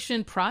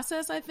creation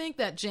process, I think,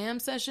 that jam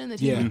session that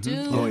he would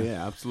do. Oh,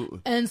 yeah,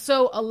 absolutely. And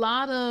so a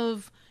lot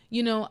of,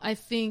 I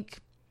think,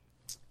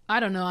 I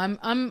don't know,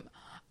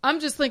 I'm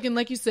just thinking,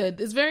 like you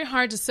said, it's very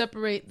hard to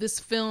separate this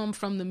film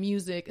from the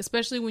music,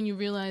 especially when you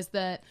realize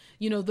that,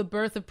 the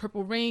birth of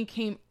Purple Rain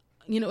came,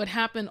 it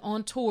happened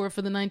on tour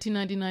for the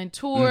 1999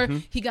 tour.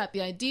 He got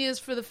the ideas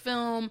for the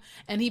film,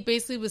 and he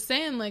basically was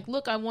saying, like,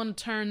 look, I want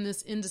to turn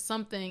this into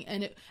something,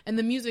 and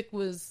the music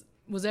was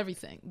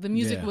everything. The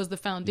music was the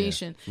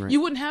foundation. Yeah. Right.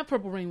 You wouldn't have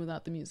Purple Rain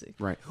without the music.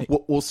 Right.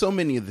 Well, so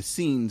many of the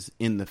scenes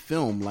in the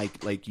film,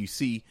 like you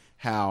see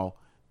how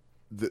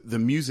the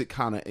music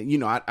kind of,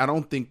 I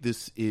don't think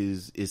this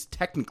is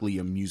technically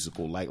a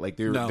musical. Like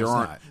there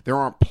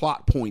aren't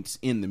plot points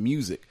in the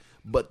music,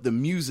 but the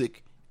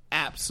music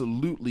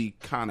absolutely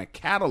kind of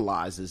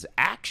catalyzes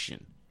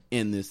action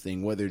in this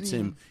thing, whether it's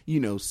him,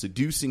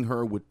 seducing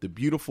her with the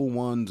beautiful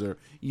ones, or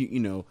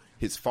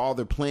his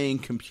father playing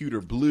Computer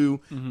Blue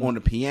on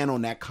the piano,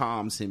 and that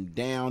calms him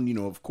down.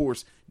 Of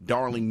course,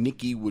 Darling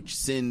Nikki, which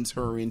sends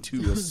her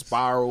into a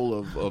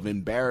spiral of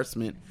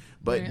embarrassment.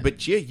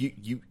 But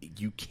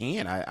you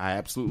can. I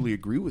absolutely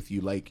agree with you.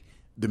 Like,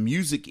 the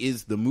music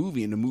is the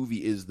movie, and the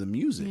movie is the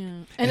music,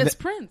 and it's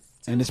Prince,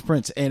 and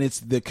and it's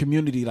the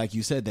community, like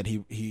you said, that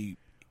he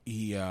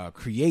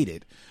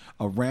created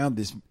around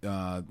this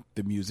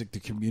the music, the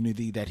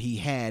community that he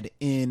had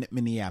in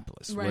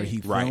Minneapolis, where he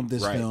filmed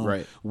this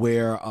film,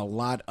 where a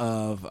lot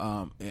of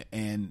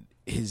and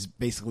his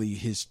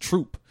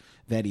troupe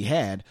that he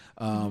had.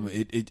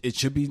 It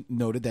should be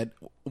noted that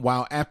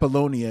while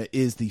Apollonia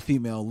is the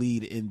female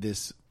lead in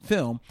this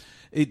film,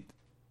 it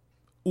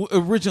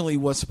originally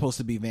was supposed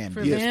to be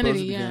Vanity. For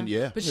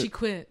Vanity, but she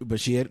quit.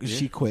 But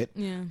she quit.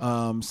 Yeah.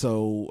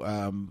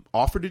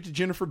 Offered it to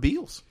Jennifer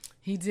Beals.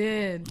 He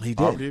did.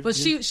 But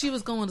she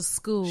was going to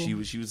school. She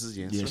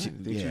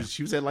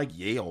was at, like,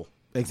 Yale.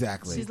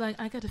 Exactly. She's like,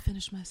 I got to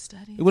finish my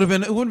study. It would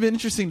have been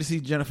interesting to see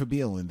Jennifer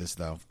Beal in this,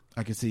 though.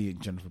 I can see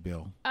Jennifer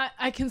Beal.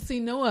 I can see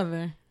no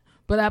other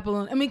but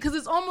Apollonia. I mean, because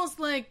it's almost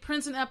like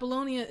Prince and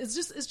Apollonia. It's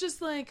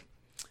just like,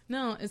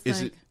 no, it's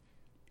Is like.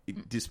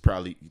 This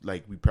probably,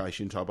 like, we probably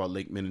shouldn't talk about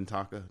Lake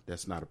Minnetonka.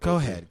 That's not Go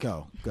appropriate. ahead.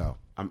 Go.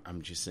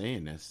 I'm just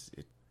saying that's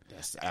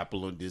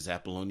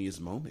Apollonia's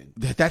moment.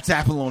 That's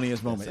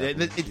Apollonia's moment.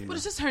 That's But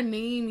it's just her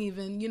name,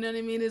 even. You know what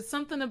I mean? It's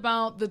something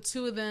about the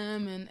two of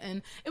them,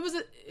 and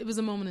it was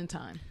a moment in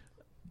time.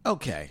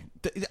 Okay,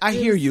 I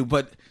hear you,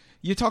 but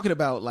you're talking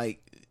about like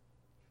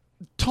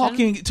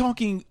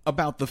talking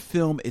about the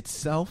film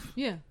itself.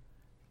 Yeah.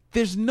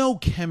 There's no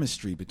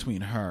chemistry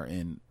between her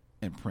and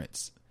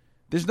Prince.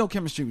 There's no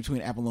chemistry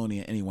between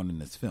Apollonia and anyone in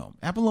this film.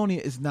 Apollonia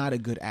is not a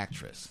good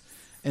actress,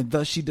 and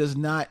thus she does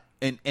not.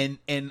 And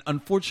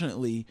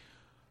unfortunately,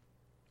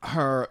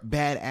 her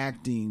bad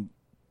acting,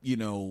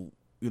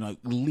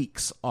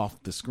 leaks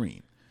off the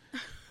screen.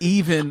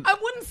 Even I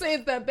wouldn't say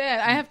it's that bad.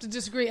 I have to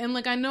disagree. And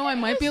like, I know I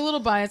might be a little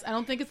biased. I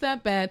don't think it's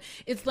that bad.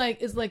 It's like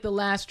The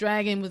Last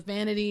Dragon with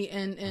Vanity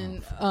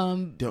and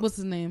what's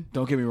his name?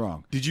 Don't get me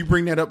wrong. Did you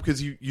bring that up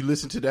because you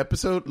listened to the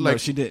episode? No,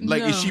 she didn't.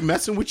 Like, No. is she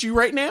messing with you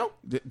right now?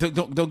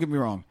 Don't get me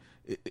wrong.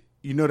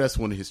 You know that's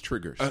one of his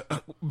triggers.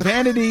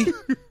 Vanity.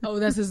 Oh,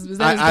 is that his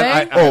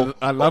bag?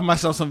 I love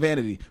myself some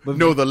Vanity. But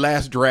No, The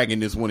Last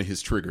Dragon is one of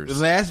his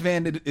triggers. Last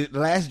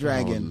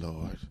Dragon. Oh,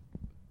 Lord.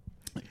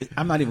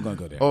 I'm not even going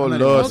to go there. Oh, I'm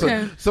not Lord. even-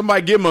 Okay. So,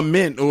 somebody give him a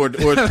mint or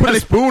put a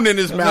spoon in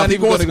his I'm mouth. not He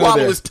even going to gonna go swallow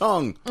there. his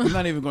tongue. I'm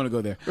not even going to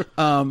go there.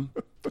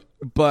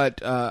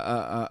 But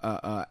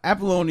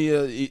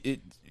Apollonia,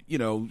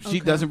 she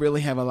doesn't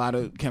really have a lot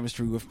of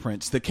chemistry with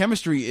Prince. The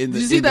chemistry in the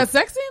Did you see that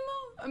sex scene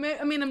though?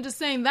 I mean, I'm just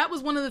saying that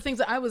was one of the things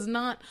that I was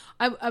not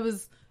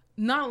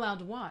allowed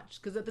to watch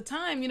because at the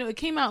time, it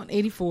came out in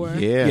 '84.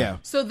 Yeah.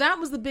 So that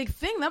was the big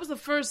thing. That was the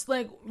first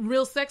like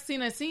real sex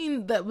scene I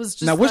seen. That was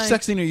just Now, which like,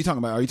 sex scene are you talking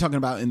about? Are you talking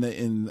about in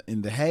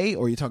the hay,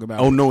 or are you talking about?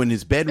 Oh, no, in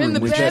his bedroom. in the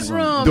which is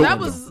bedroom. the- That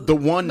was the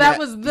one. That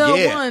was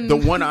the one. The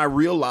one I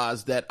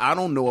realized that I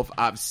don't know if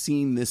I've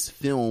seen this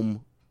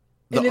film,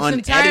 the In its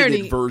unedited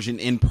entirety. version,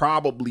 in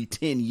probably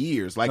 10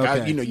 years. Like,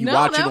 Okay. you No,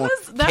 watch it that on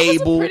was a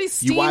cable. pretty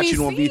You watch it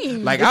steamy on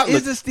scene. Like, It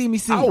is a steamy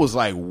scene. I was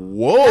like,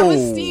 whoa. That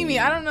was steamy.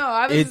 I don't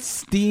know. It's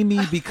steamy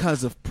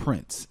because of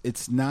Prince.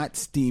 It's not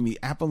steamy.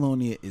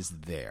 Apollonia is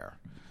there.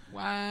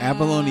 wow.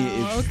 Apollonia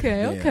is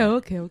okay. there.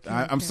 Okay.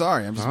 I'm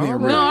sorry. I'm just being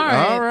real. No, all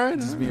right. All right.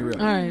 Just being real.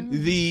 All right.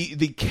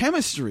 The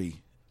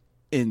chemistry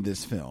in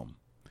this film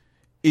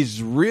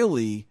is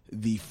really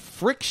the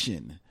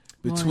friction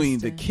between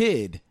Morris the Day.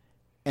 kid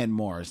and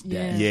Morris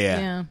Day.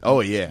 Yeah.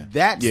 Oh, yeah.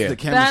 That's Yeah. the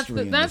That's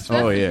chemistry in that's this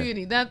film. Oh, the yeah.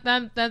 beauty.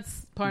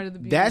 That's part of the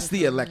beauty. That's of the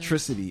film,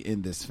 electricity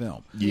in this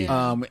film.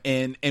 Yeah.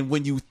 And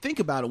when you think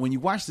about it, when you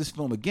watch this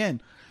film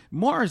again,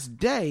 Morris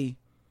Day,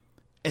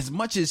 as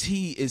much as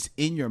he is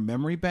in your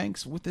memory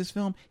banks with this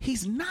film,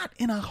 he's not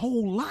in a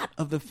whole lot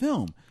of the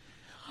film.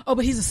 Oh,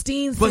 but he's a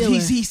steam But stealer.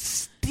 he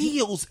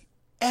steals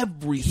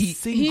every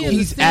single. he is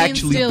He's scene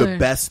actually stealer. the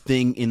best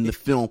thing in the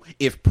film.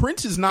 If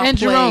Prince is not And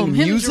playing Jerome, him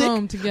and music,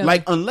 Jerome together.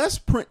 like unless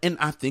Prince, and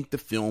I think the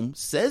film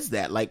says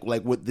that, like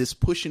with this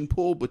push and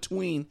pull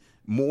between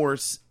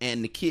Morris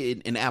and the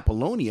kid and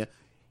Apollonia,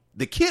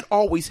 the kid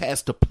always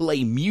has to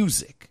play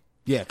music.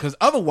 Yeah, because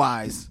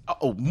otherwise,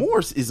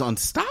 Morris is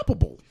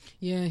unstoppable.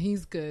 Yeah,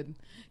 he's good.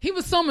 He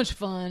was so much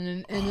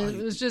fun, and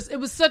it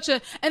was such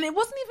a, and it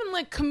wasn't even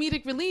like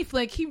comedic relief.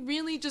 Like he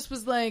really just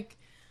was like,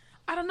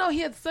 I don't know. He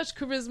had such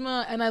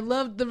charisma, and I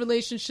loved the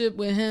relationship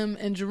with him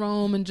and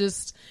Jerome, and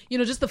just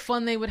the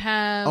fun they would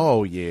have.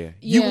 Oh yeah,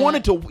 Yeah. you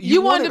wanted to to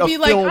be a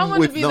like, film I want to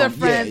with be them. their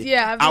friends.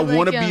 Yeah, I want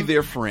want to be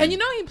their friend. And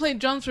he played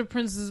drums for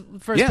Prince's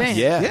first Yeah, band.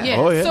 yeah.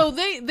 Oh, yeah. So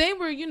they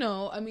were,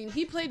 I mean,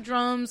 he played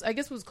drums. I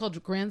guess it was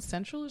called Grand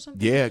Central or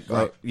something. yeah,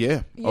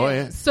 yeah. Oh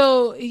yeah.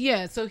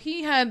 So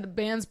he had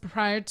bands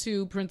prior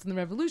to Prince and the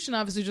Revolution,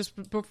 obviously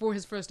just before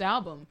his first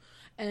album,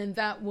 and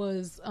that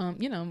was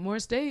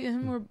Morris Day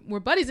and him were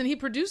buddies, and he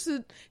produced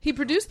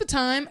The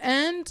Time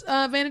and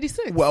Vanity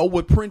 6. Well,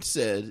 what Prince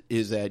said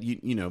is that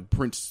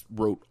Prince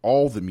wrote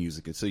all the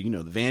music, and so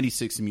the Vanity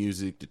 6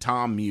 music, the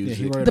Tom music,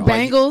 he wrote the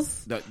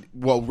Bangles.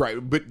 right,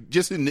 but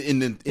just in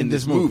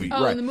this movie,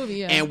 Oh, right? in the movie,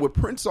 yeah. And what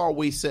Prince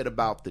always said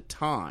about The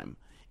Time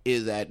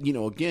is that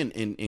again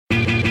in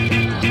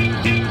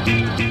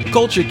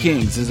Culture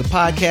Kings is a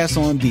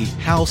podcast on the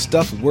How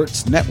Stuff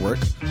Works network,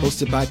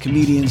 hosted by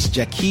comedians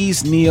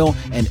Jaquez Neal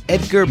and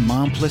Edgar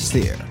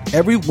Monplaisir.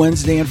 Every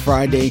Wednesday and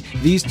Friday,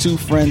 these two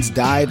friends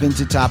dive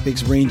into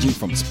topics ranging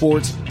from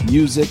sports,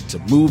 music, to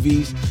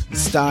movies,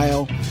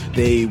 style.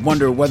 They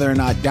wonder whether or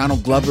not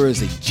Donald Glover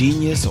is a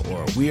genius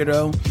or a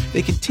weirdo.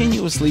 They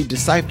continuously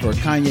decipher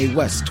Kanye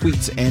West's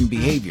tweets and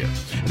behavior.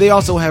 They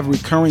also have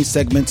recurring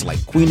segments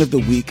like Queen of the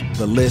Week,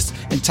 The List,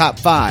 and Top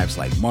 5s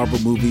like Marvel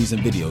movies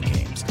and video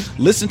games.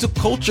 Listen to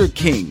Culture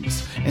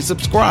Kings and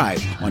subscribe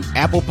on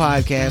Apple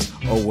Podcasts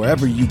or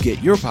wherever you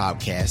get your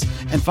podcasts,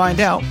 and find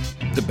out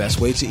the best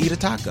way to eat a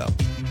taco.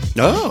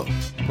 oh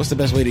What's the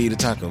best way to eat a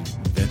taco,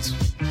 Vince?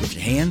 With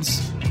your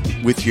hands?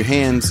 with your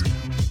hands,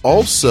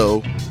 also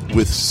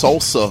with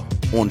salsa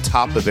on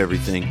top of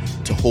everything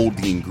to hold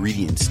the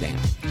ingredients down.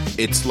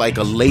 It's like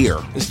a layer.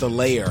 It's the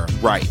layer.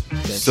 Right.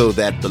 So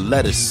that the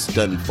lettuce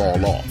doesn't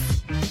fall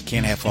off.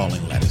 Can't have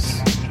falling lettuce.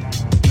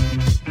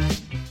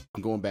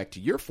 I'm going back to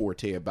your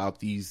forte about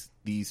these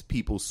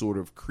people sort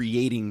of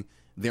creating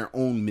their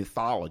own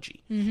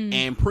mythology.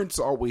 And Prince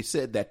always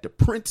said that the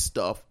Prince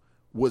stuff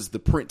was the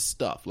Prince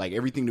stuff. Like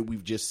everything that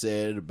we've just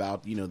said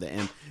about, you know,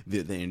 the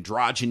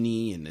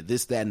androgyny and the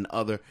this, that, and the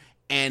other.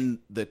 And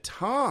the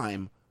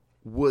time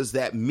was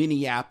that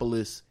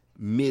Minneapolis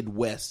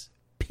Midwest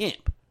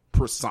pimp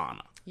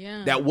persona.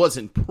 Yeah. That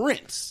wasn't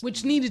Prince.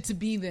 Which needed to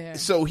be there.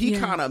 So he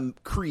kind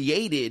of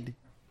created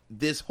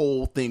this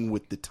whole thing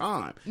with the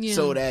time.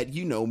 So that,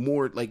 you know,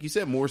 more, like you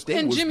said, Morris Day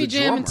and was Jimmy the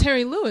Jam drummer. and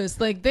Terry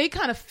Lewis, like they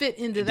kind of fit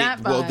into that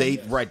vibe.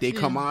 Well, they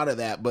come out of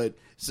that. But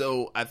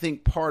so I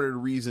think part of the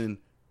reason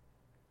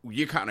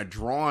you're kind of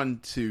drawn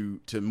to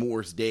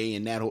Morris Day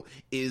and that whole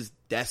is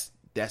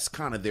that's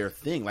kind of their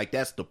thing. Like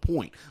that's the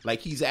point. Like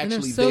he's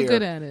actually so there.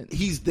 good at it.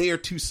 He's there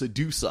to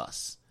seduce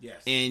us.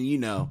 Yes. And you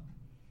know,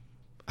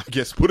 I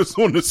guess put us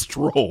on the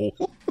stroll.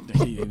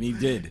 He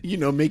did. You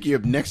know, make your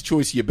next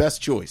choice your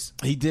best choice.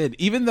 He did.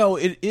 Even though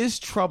it is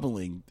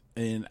troubling,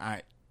 and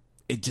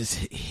it just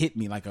hit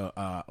me like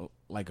a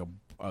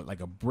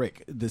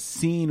brick. The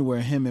scene where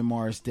him and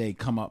Morris Day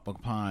come up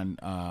upon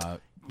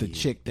the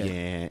chick that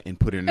and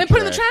put it in the put it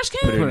in the trash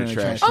can. Put it in the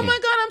trash Oh can. my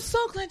God, I'm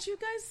so glad you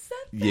guys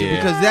said that. Yeah.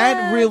 because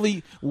that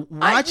really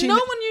watching no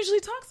one usually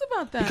talks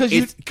about that.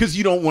 Because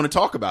you don't want to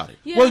talk about it.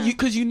 Yeah. Well,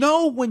 because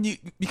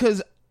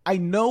because I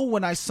know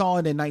when I saw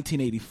it in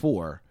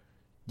 1984,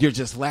 you're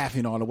just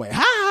laughing all the way. Ha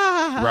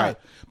ha ha ha. Right.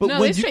 But no,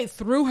 when they straight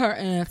threw her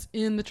ass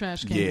in the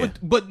trash can. Yeah.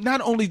 But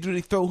not only do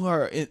they throw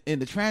her in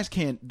the trash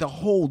can, the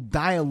whole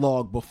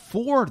dialogue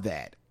before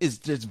that is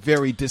just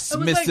very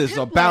dismissive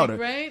about her.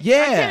 Right? I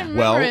Yeah. can't remember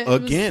Well, it. It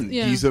was- again,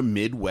 yeah. these are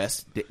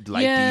Midwest,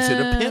 like these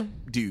are the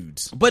pimp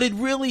dudes. But it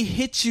really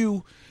hits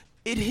you.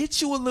 It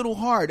hits you a little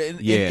hard, and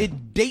Yeah.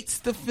 it dates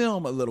the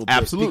film a little bit.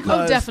 Absolutely.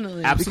 Because, Oh,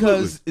 definitely.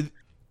 Because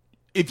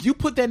if you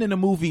put that in a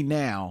movie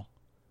now,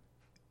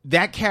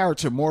 that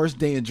character, Morris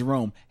Day and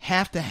Jerome,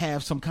 have to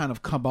have some kind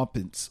of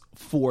comeuppance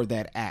for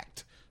that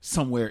act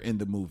somewhere in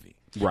the movie.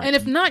 Right. And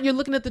if not, you're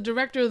looking at the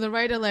director or the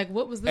writer like,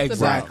 what was this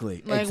Exactly.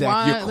 about? Like, Exactly.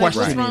 why? You're Like, what's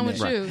questioning wrong it. with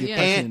Right. you? You're Yeah.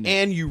 questioning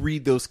And you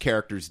read those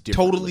characters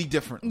differently. Totally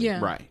differently. Yeah.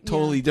 Right.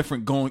 Totally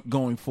different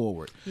going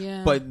forward.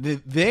 Yeah. But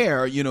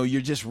there,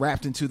 you're just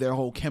wrapped into their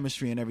whole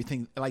chemistry and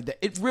everything like that.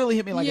 It really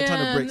hit me like a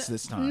ton of bricks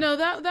this time. No,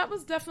 that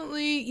was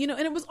definitely, and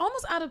it was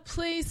almost out of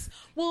place.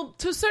 Well,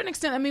 to a certain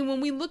extent, I mean,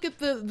 when we look at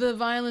the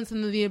violence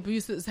and the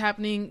abuse that's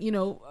happening,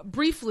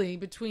 briefly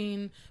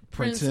between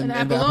Prince and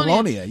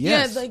Apollonia.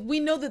 Yes. Yeah, like we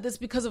know that that's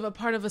because of a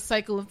part of a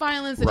cycle of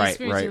violence that he's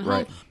experiencing at home.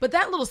 Right. But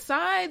that little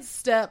side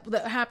step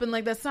that happened,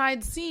 like that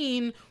side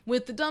scene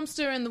with the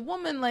dumpster and the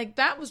woman, like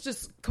that was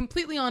just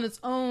completely on its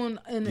own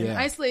in an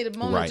isolated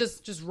moment,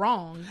 Right. just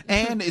wrong.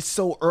 And it's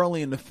so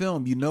early in the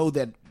film,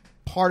 that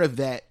part of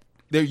that,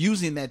 they're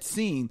using that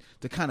scene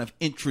to kind of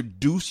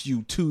introduce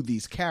you to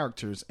these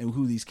characters and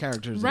who these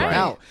characters are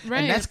about.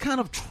 Right. And that's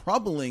kind of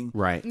troubling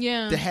Right.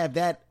 Yeah. to have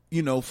that,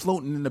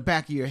 floating in the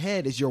back of your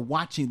head as you're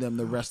watching them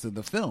the rest of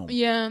the film.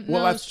 Yeah,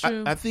 Well, no, it's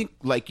true. I think,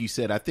 like you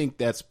said, I think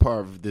that's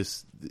part of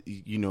this.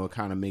 It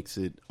kind of makes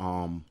it,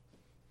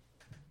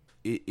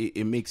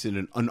 it makes it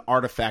an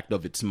artifact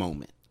of its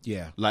moment.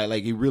 Yeah.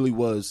 Like it really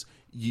was.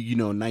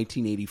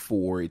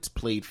 1984. It's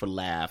played for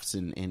laughs,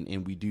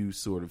 and we do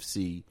sort of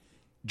see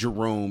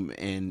Jerome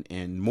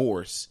and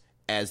Morse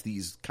as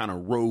these kind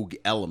of rogue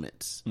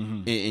elements,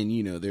 and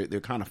they're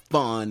kind of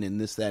fun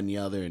and this, that, and the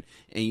other, and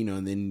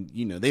then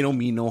they don't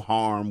mean no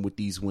harm with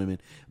these women.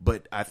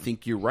 But I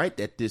think you're right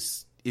that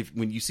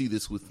when you see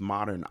this with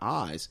modern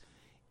eyes,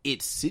 it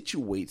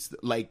situates,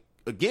 like,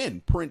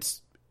 again,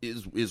 Prince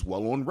is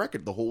well on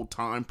record the whole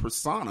time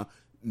persona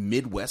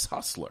Midwest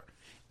hustler,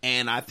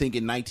 and I think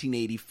in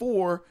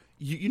 1984,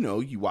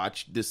 you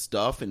watch this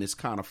stuff and it's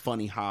kind of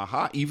funny, ha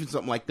ha, even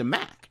something like the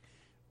Mac.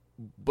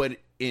 But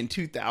in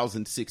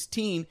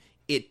 2016,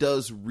 it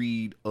does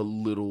read a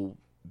little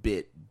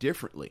bit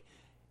differently.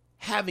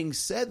 Having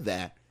said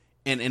that,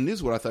 and this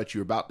is what I thought you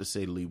were about to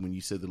say, Lee, when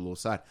you said the little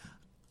side.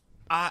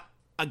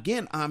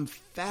 I'm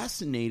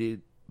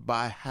fascinated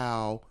by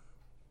how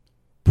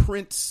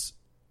Prince,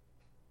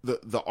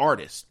 the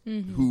artist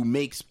who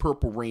makes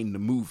Purple Rain the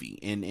movie,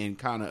 and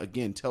kind of,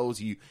 again, tells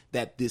you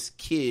that this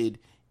kid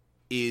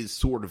is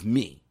sort of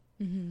me.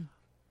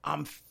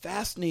 I'm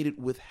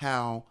fascinated with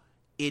how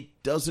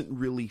it doesn't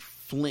really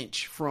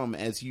flinch from,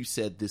 as you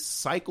said, this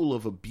cycle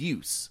of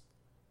abuse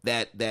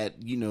that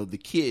the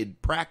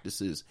kid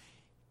practices,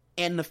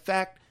 and the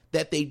fact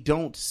that they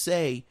don't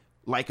say,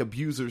 like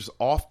abusers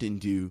often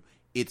do,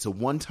 it's a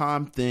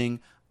one-time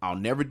thing, I'll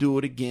never do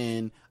it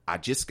again, I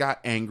just got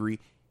angry,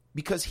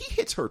 because he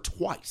hits her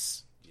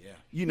twice. Yeah.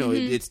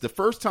 It's the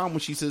first time when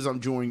she says, I'm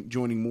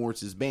joining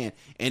Morris's band,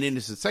 and then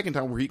it's the second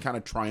time where he kind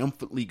of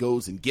triumphantly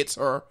goes and gets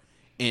her,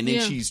 and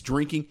then she's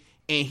drinking,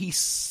 and he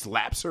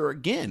slaps her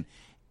again.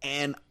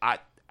 And I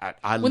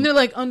when they're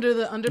like under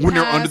the underpass. when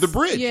they're under the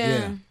bridge.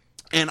 Yeah.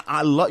 And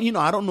I love,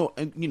 I don't know,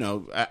 and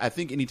I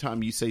think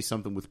anytime you say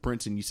something with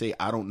Prince and you say,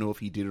 I don't know if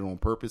he did it on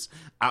purpose,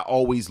 I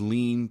always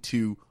lean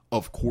to,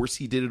 of course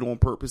he did it on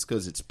purpose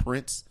because it's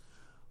Prince.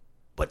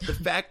 But the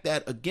fact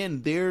that,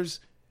 again, there's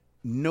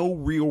no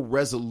real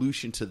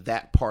resolution to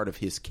that part of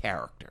his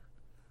character.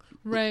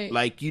 Right.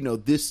 Like,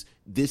 this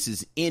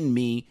is in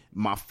me.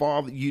 My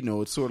father,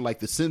 it's sort of like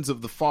the sins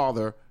of the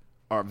father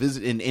are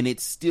visiting, and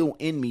it's still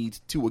in me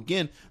to,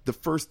 again, the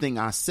first thing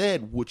I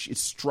said, which it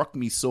struck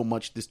me so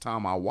much this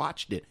time I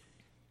watched it.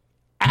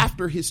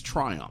 After his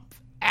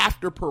triumph,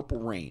 after Purple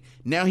Rain,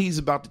 now he's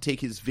about to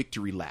take his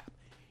victory lap.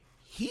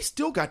 He's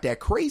still got that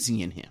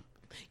crazy in him.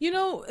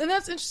 And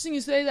that's interesting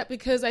you say that,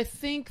 because I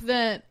think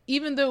that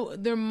even though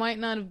there might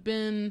not have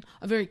been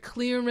a very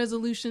clear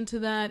resolution to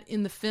that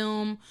in the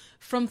film,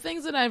 from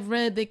things that I've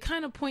read, they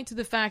kind of point to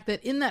the fact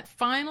that in that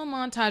final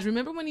montage,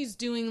 remember when he's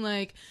doing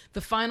like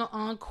the final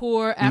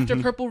encore after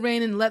Purple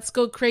Rain and Let's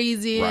Go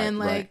Crazy and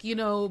like,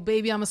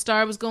 Baby I'm a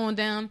Star was going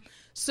down.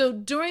 So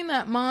during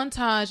that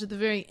montage at the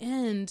very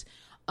end,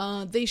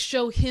 they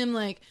show him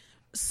like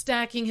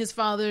stacking his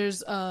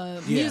father's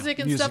music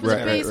and stuff in the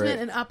basement,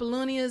 and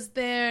Apollonia's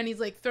there, and he's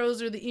like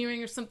throws her the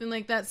earring or something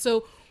like that.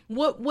 So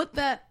what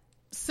that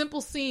simple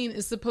scene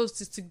is supposed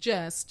to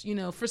suggest,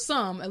 for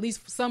some, at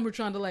least some were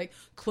trying to like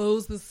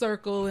close the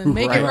circle and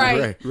make it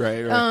right.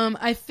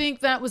 I think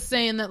that was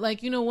saying that,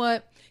 like,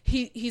 what,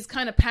 he's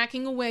kind of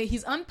packing away.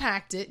 He's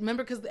unpacked it,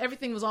 remember, because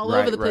everything was all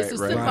over the place. So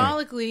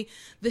symbolically,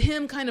 the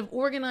him kind of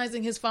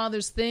organizing his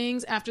father's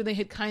things after they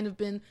had kind of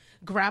been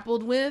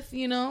grappled with,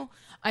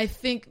 I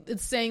think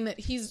it's saying that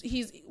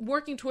he's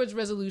working towards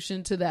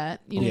resolution to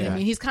that. You know what I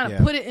mean? He's kind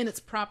of put it in its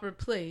proper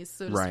place,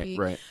 so to speak.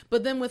 Right.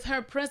 But then with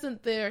her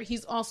present there,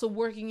 he's also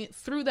working it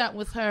through that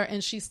with her,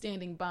 and she's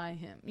standing by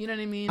him. You know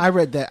what I mean? I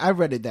read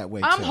it that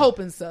way. I'm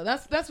hoping so.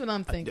 That's what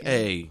I'm thinking.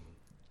 Hey,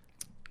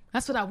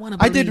 that's what I want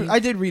to believe. I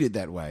did read it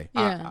that way.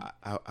 Yeah.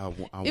 I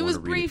want to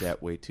read it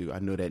that way too. I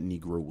know that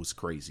Negro was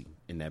crazy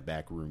in that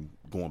back room,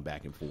 going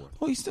back and forth.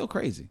 Well, he's still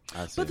crazy.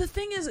 But the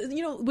thing is,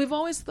 we've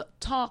always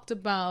talked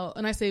about,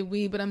 and I say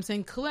we, but I'm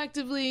saying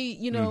collectively,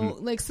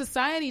 like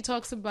society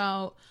talks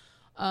about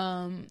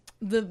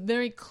the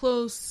very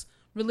close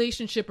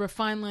relationship or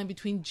fine line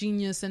between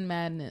genius and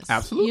madness.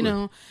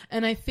 Absolutely.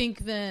 And I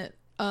think that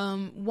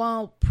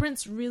while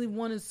Prince really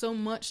wanted so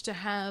much to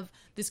have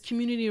this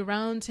community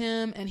around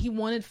him, and he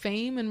wanted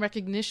fame and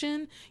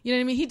recognition, you know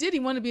what I mean? He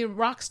wanted to be a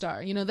rock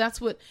star.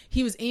 That's what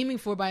he was aiming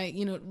for by,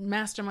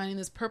 masterminding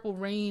this Purple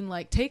Rain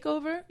like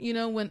takeover,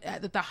 when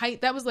at the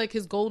height, that was like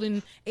his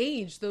golden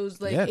age, those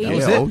like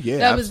 80s.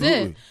 That was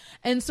it.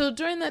 And so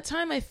during that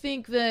time, I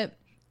think that,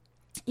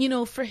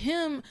 for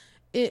him,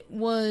 it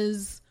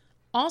was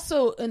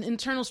also an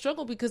internal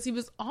struggle, because he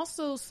was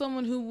also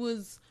someone who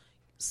was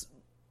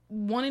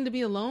wanting to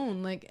be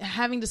alone, like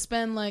having to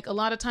spend like a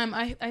lot of time.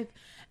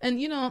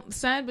 And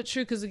sad but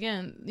true, because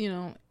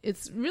again,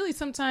 it's really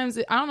sometimes,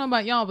 I don't know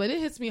about y'all, but it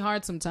hits me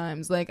hard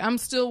sometimes. Like I'm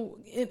still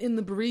in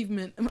the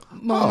bereavement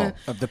moment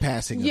of the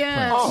passing.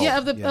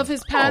 Of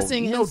his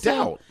passing. No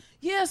doubt.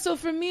 Yeah, so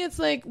for me, it's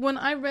like when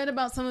I read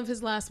about some of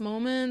his last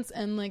moments,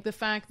 and like the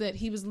fact that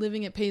he was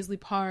living at Paisley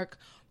Park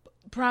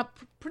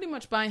pretty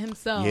much by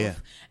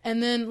himself,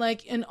 and then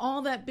like in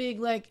all that big,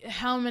 like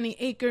how many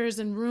acres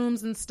and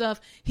rooms and stuff,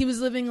 he was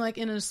living like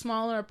in a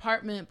smaller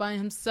apartment by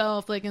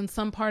himself, like in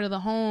some part of the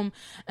home,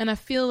 and I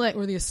feel like,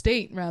 or the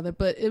estate rather,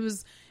 but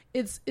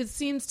it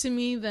seems to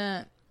me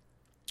that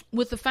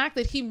with the fact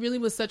that he really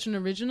was such an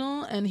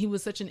original, and he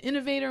was such an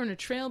innovator and a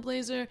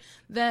trailblazer,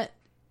 that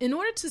in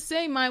order to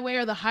say my way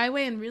or the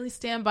highway and really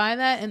stand by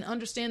that and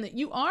understand that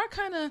you are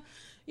kind of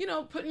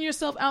putting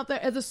yourself out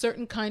there as a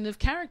certain kind of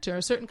character,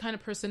 a certain kind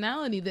of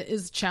personality that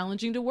is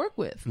challenging to work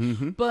with.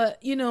 But,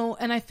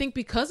 and I think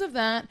because of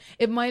that,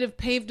 it might have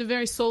paved a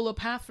very solo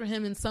path for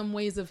him in some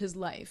ways of his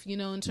life, in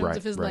terms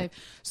of his life.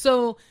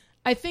 So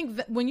I think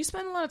that when you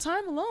spend a lot of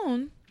time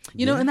alone,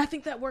 and I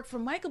think that worked for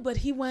Michael, but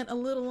he went a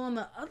little on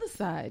the other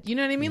side. You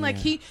know what I mean? Like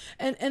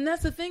and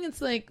that's the thing.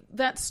 It's like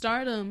that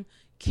stardom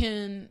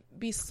can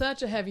be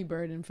such a heavy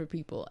burden for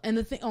people. And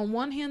the thing, on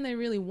one hand, they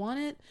really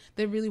want it.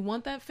 They really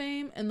want that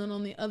fame. And then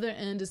on the other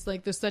end, it's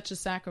like there's such a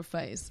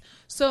sacrifice.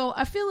 So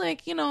I feel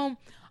like, I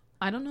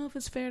don't know if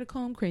it's fair to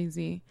call him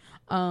crazy.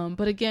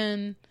 But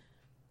again,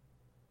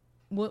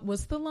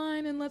 what's the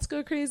line in Let's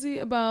Go Crazy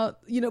about,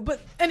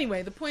 but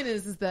anyway, the point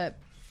is that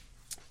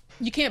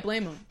you can't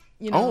blame him.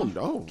 Oh,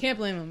 no. Can't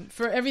blame him.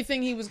 For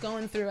everything he was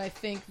going through, I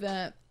think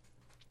that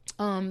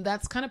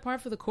that's kind of par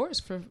for the course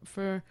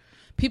for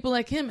people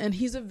like him, and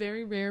he's a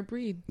very rare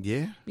breed.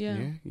 Yeah. I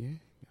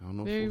don't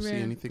know if we'll see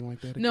anything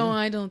like that again. No,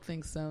 I don't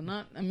think so.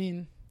 Not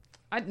in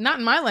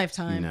my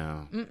lifetime.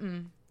 No.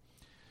 Mm-mm.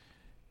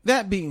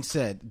 That being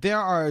said, there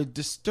are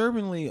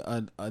disturbingly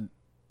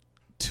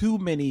too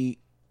many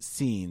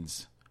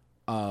scenes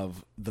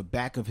of the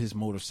back of his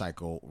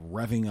motorcycle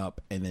revving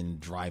up and then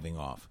driving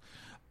off.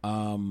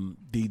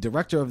 The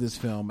director of this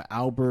film,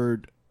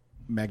 Albert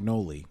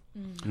Magnoli,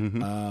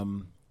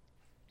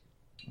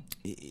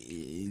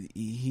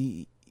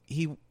 he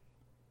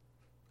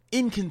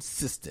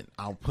inconsistent,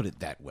 I'll put it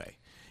that way,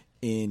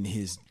 in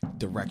his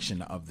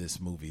direction of this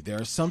movie. There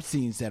are some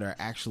scenes that are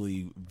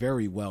actually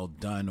very well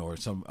done, or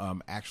some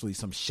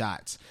some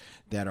shots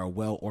that are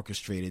well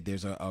orchestrated.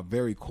 There's a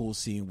very cool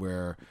scene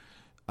where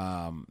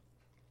I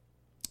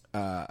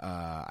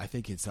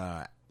think it's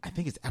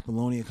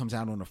Apollonia comes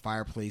out on the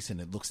fireplace and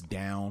it looks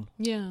down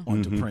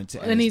onto Prince,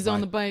 and he's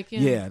on the bike.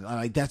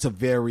 Like that's a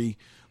very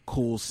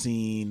cool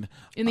scene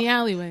in the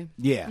alleyway.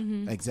 Yeah,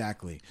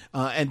 exactly.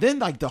 And then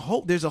like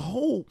there's a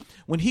whole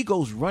when he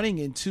goes running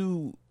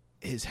into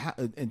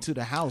into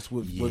the house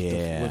with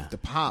the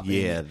pop.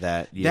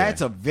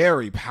 That's a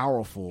very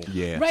powerful.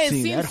 Right. It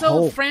seems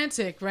so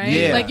frantic, right?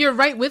 Yeah. Like you're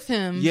right with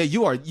him. Yeah,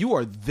 you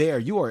are there.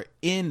 You are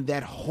in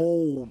that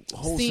whole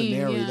scene,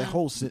 scenario, that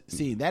whole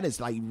scene. That is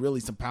like really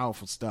some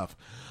powerful stuff.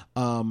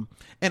 And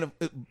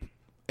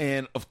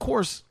of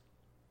course,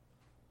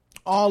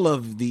 all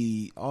of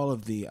the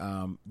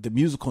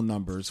musical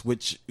numbers,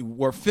 which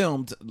were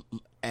filmed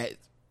at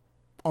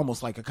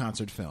almost like a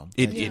concert film.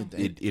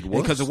 It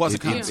was, because it was a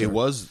concert. It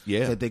was,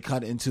 that they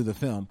cut into the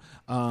film.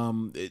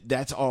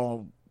 That's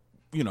all,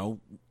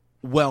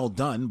 well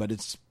done, but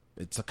it's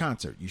a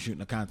concert. You're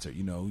shooting a concert.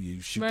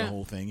 You shoot the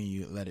whole thing and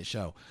you let it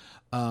show.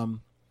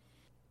 The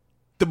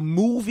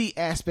movie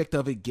aspect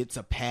of it gets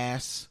a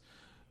pass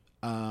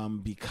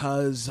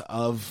because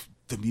of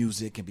the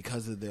music and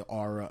because of the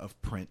aura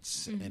of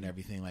Prince and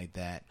everything like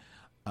that.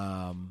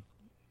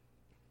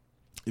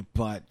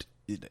 But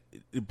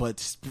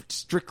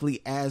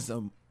strictly as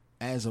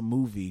a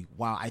movie,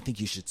 while I think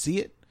you should see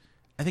it,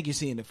 I think you're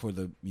seeing it for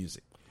the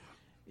music.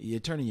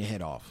 You're turning your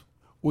head off.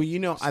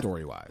 Well,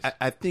 story wise,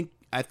 I think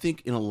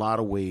in a lot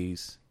of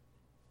ways,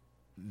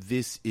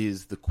 this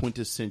is the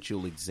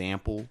quintessential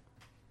example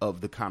of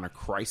the kind of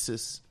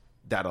crisis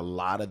that a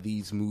lot of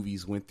these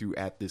movies went through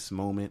at this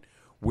moment,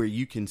 where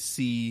you can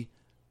see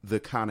the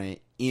kind of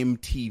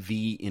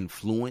MTV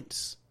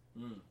influence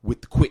with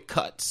the quick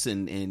cuts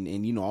and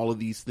all of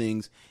these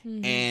things,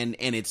 and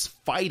it's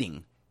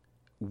fighting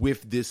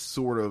with this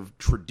sort of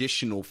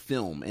traditional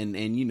film,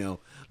 and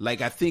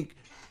like I think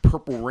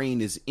Purple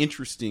Rain is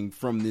interesting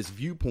from this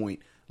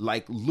viewpoint,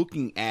 like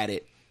looking at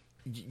it,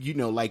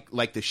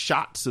 like the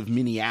shots of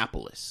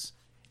Minneapolis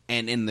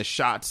and the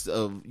shots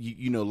of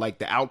like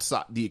the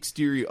outside, the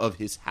exterior of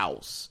his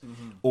house,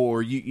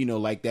 or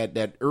like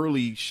that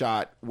early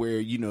shot where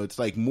it's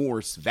like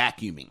Morse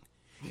vacuuming,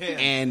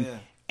 and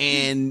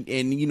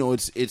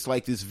it's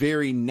like this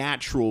very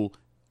natural,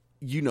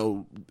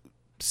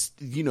 this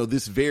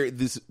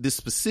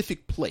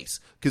specific place,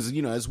 because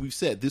as we've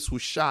said, this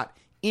was shot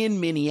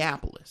in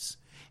Minneapolis,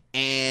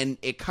 and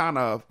it kind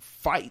of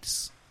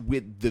fights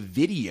with the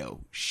video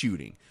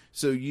shooting.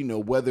 So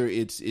whether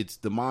it's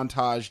the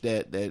montage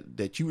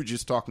that you were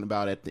just talking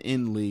about at the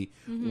end, Lee,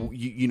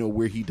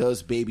 where he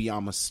does "Baby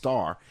I'm a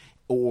Star,"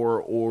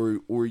 or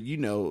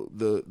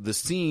the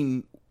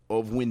scene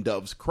of When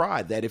Doves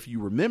Cry, that if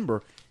you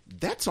remember,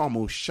 that's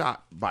almost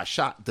shot by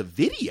shot the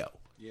video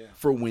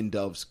for When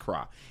Doves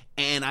Cry.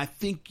 And I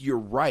think you're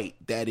right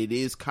that it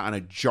is kind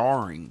of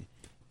jarring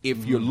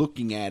if you're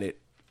looking at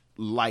it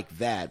like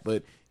that.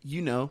 But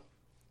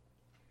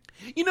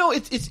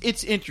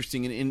it's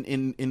interesting.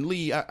 And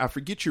Lee, I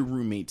forget your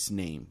roommate's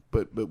name,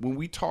 but when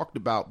we talked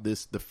about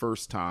this the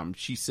first time,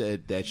 she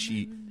said that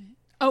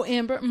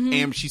Amber.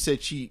 Amber, she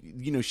said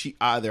she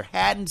either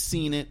hadn't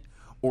seen it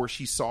or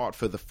she saw it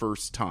for the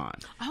first time.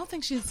 I don't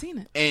think she had seen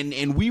it.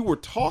 And we were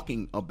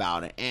talking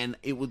about it, and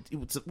it was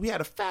we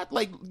had a fat,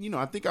 like,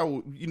 I think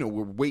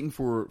we're waiting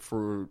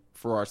for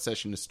our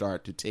session to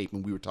start to tape,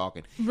 and we were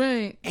talking.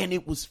 Right. And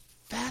it was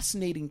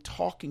fascinating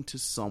talking to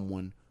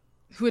someone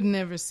who had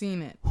never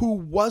seen it, who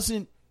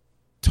wasn't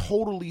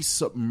totally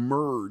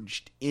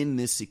submerged in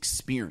this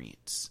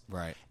experience.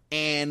 Right.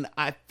 And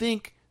I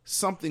think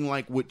something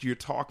like what you're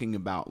talking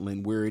about,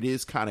 Lynn, where it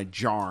is kind of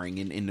jarring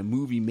in the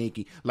movie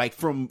making, like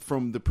from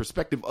the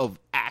perspective of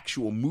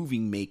actual movie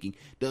making,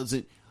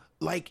 doesn't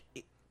like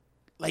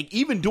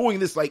even doing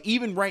this, like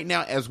even right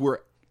now as we're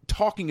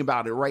talking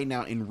about it right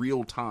now in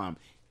real time,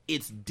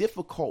 it's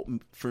difficult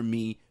for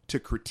me to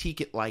critique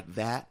it like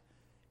that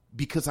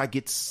because I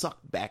get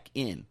sucked back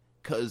in.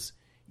 Because,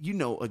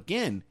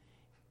 again,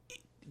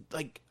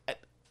 like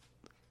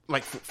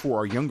for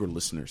our younger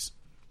listeners,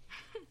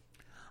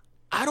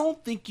 I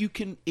don't think you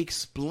can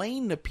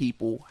explain to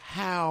people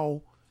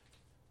how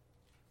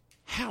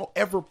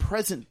ever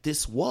present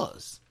this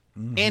was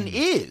and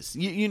is.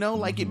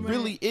 Like it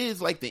really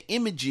is, like the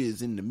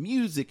images and the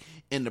music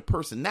and the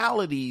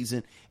personalities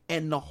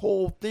and the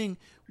whole thing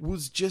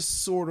was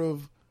just sort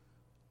of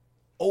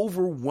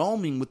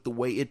overwhelming with the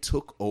way it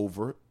took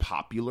over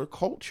popular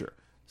culture.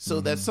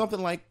 So that's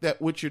something like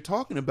that, what you're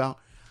talking about,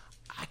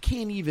 I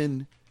can't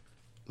even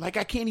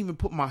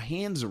put my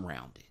hands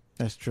around it.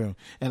 That's true.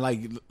 And like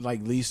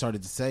Lee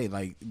started to say,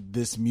 like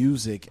this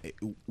music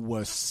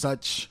was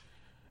such,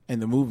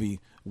 and the movie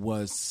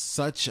was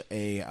such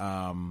a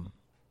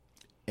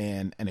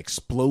an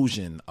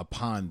explosion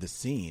upon the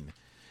scene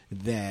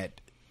that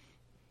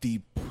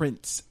the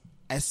Prince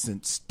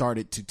essence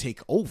started to take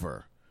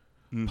over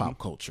pop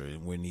culture.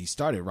 And when he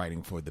started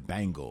writing for the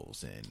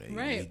Bangles and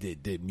Right. he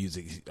did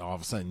music, all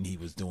of a sudden he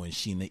was doing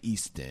Sheena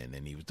Easton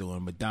and he was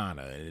doing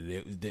Madonna.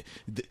 And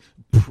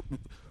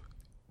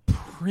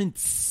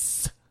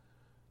Prince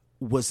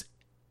was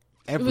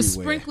everywhere. It was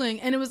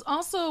sprinkling, and it was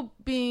also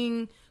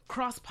being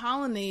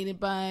cross-pollinated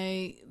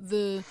by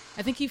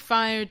I think he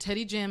fired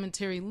Teddy Jam and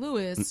Terry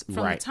Lewis from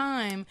Right. the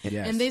time,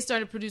 Yes. and they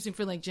started producing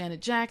for like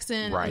Janet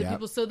Jackson Right. and Yep.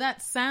 people. So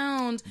that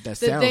sound That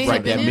they sound, had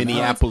right, been that influenced,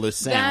 Minneapolis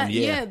sound, that,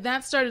 yeah.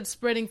 that started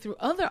spreading through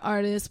other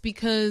artists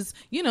because,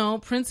 you know,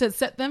 Prince had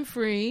set them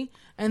free,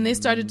 and they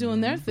started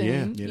doing their thing. Yeah.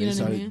 Yeah, you they know what I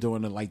started mean?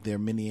 doing it like their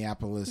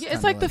Minneapolis. Yeah,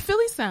 it's kinda like the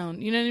Philly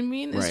sound. You know what I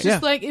mean? It's Right.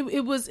 just Yeah. like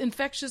it was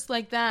infectious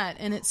like that,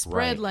 and it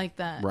spread Right. like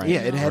that. Right.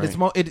 Yeah, it had its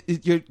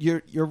Right.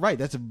 you're right.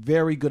 That's a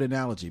very good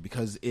analogy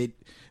because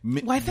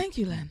Why? Thank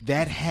you, Len.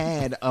 that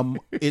had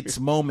its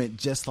moment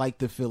just like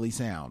the Philly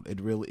sound.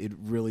 It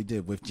really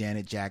did with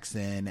Janet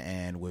Jackson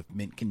and with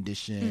Mint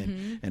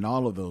Condition and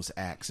all of those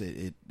acts.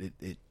 It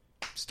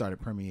started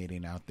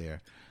permeating out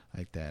there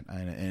like that,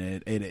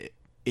 and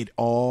it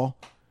all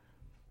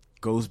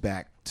goes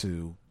back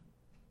to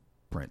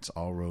Prince.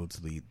 All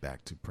roads lead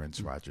back to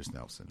Prince Rogers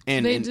Nelson.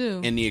 And They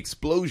do. And the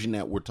explosion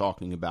that we're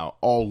talking about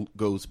all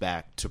goes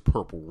back to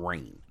Purple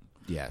Rain.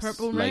 Yes,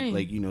 Purple Rain.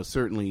 Like, you know,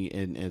 certainly,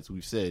 and as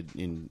we've said,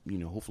 and, you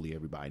know, hopefully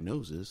everybody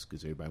knows this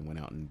because everybody went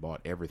out and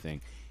bought everything.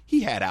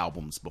 He had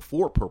albums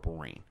before Purple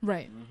Rain.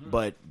 Right.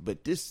 But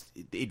this,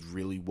 it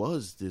really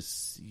was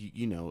this,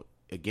 you know,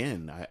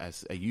 again,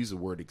 I use the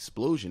word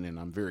explosion and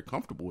I'm very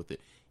comfortable with it.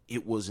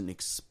 It was an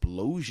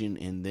explosion,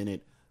 and then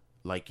it,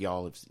 like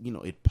y'all have, you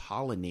know, it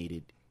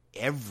pollinated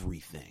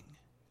everything.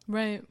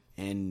 Right.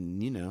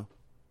 And, you know,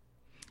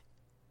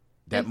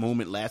 that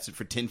moment lasted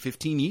for 10,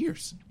 15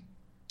 years.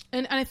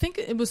 And I think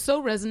it was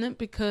so resonant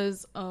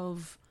because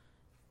of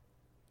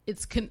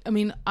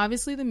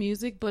obviously the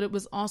music, but it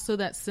was also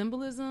that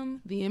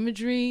symbolism, the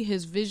imagery,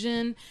 his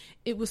vision.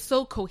 It was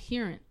so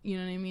coherent, you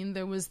know what I mean?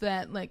 There was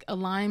that like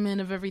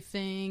alignment of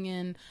everything,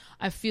 and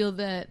I feel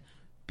that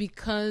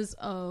because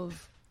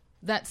of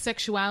that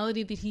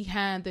sexuality that he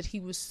had, that he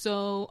was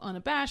so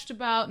unabashed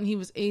about, and he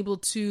was able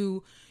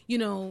to, you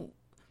know,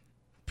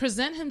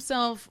 present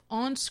himself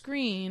on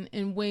screen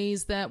in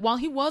ways that, while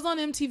he was on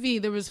MTV,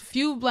 there was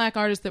few black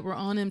artists that were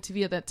on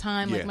MTV at that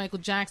time, like Yeah. Michael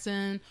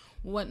Jackson,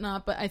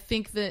 whatnot. But I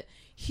think that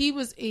he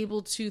was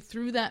able to,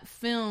 through that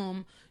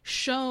film,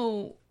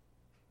 show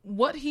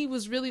what he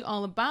was really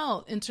all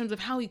about in terms of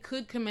how he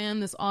could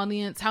command this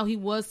audience, how he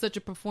was such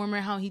a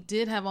performer, how he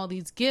did have all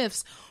these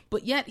gifts,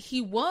 but yet he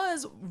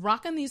was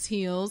rocking these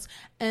heels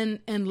and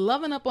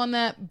loving up on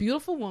that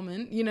beautiful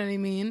woman, you know what I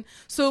mean?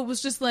 So it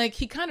was just like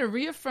he kind of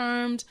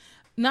reaffirmed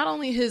not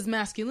only his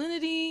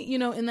masculinity, you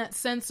know, in that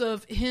sense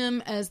of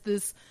him as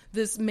this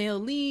male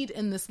lead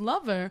and this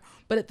lover,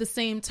 but at the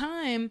same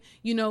time,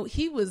 you know,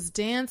 he was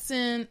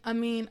dancing. I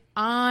mean,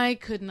 I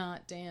could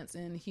not dance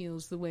in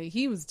heels the way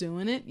he was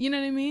doing it. You know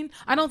what I mean?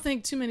 I don't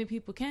think too many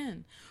people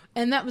can.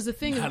 And that was the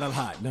thing. Not a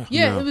lot. No.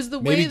 Yeah, No. it was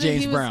the Maybe way that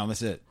James he was. Brown.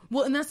 That's it.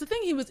 Well, and that's the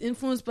thing. He was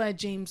influenced by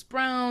James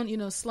Brown, you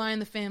know, Sly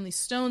and the Family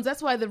Stones.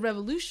 That's why the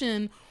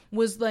Revolution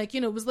was like,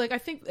 you know, it was like, I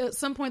think at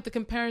some point the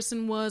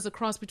comparison was a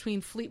cross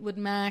between Fleetwood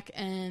Mac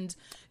and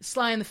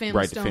Sly and the Family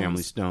Right, Stones. the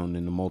Family Stone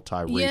and the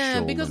multiracial. Yeah,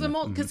 because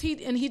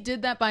and, he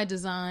did that by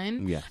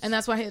design. Yes. And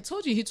that's why I had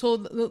told you, he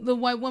told the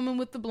white woman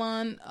with the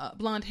blonde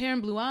hair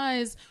and blue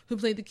eyes who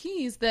played the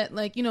keys that,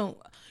 like, you know,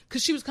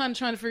 because she was kind of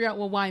trying to figure out,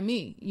 well, why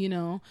me, you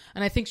know?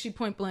 And I think she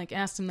point blank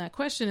asked him that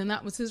question, and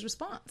that was his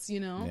response, you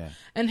know? Yeah.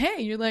 And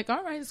hey, you're like,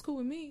 all right, it's cool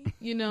with me,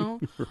 you know?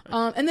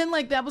 Right. And then,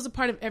 like, that was a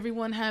part of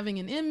everyone having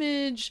an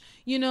image,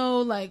 you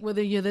know, like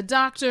whether you're the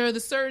doctor or the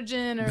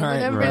surgeon or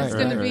whatever it's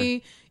going to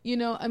be, you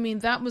know? I mean,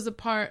 that was a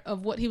part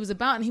of what he was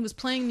about, and he was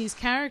playing these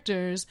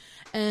characters.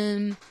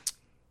 And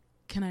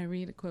can I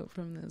read a quote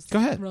from this? Go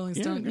ahead. Rolling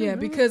Stone. Yeah,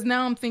 because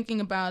now I'm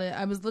thinking about it.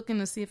 I was looking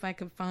to see if I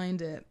could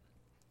find it.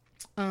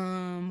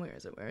 Where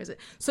is it?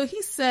 So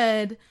he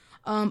said,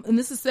 and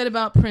this is said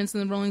about Prince in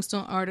the Rolling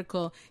Stone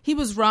article, he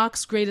was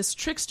rock's greatest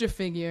trickster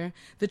figure,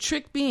 the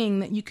trick being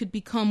that you could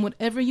become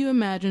whatever you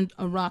imagined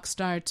a rock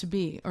star to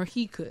be, or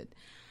he could.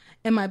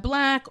 Am I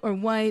black or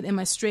white? Am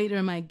I straight or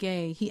am I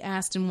gay? He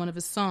asked in one of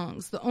his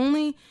songs. The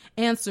only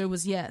answer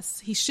was yes.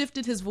 He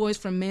shifted his voice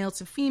from male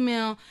to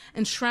female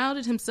and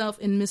shrouded himself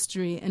in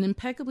mystery and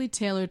impeccably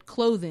tailored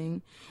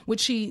clothing,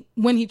 which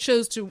when he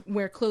chose to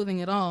wear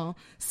clothing at all,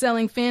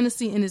 selling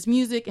fantasy in his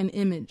music and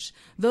image.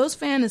 Those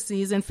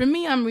fantasies, and for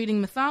me, I'm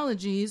reading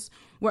mythologies,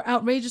 were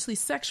outrageously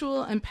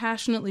sexual and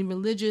passionately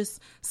religious,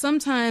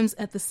 sometimes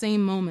at the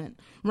same moment.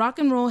 Rock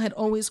and roll had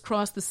always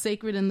crossed the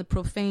sacred and the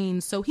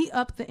profane, so he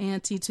upped the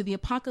ante to the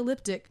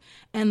apocalyptic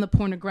and the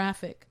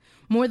pornographic.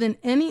 More than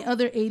any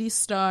other 80s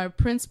star,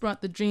 Prince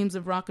brought the dreams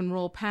of rock and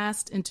roll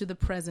past into the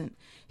present.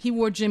 He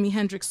wore Jimi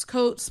Hendrix's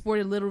coat,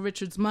 sported Little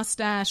Richard's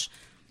mustache,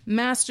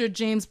 mastered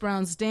James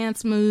Brown's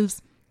dance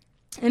moves,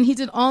 and he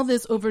did all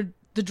this over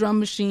the drum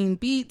machine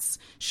beats,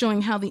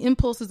 showing how the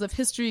impulses of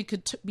history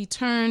could be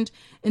turned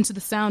into the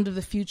sound of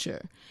the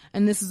future.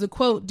 And this is a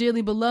quote,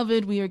 "Dearly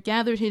beloved, we are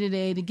gathered here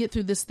today to get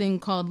through this thing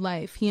called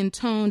life," he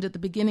intoned at the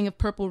beginning of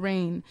Purple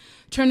Rain,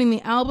 turning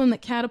the album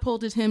that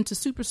catapulted him to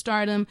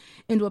superstardom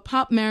into a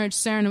pop marriage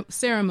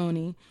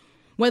ceremony.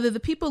 Whether the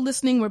people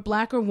listening were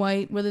black or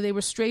white, whether they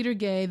were straight or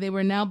gay, they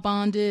were now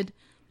bonded,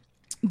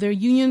 their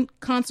union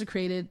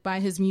consecrated by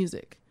his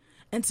music.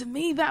 And to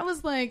me, that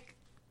was like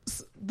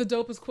the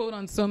dopest quote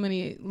on so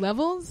many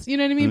levels. You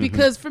know what I mean? Mm-hmm.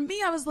 Because for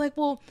me, I was like,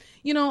 well,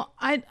 you know,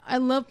 I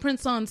love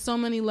Prince on so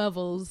many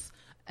levels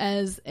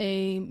as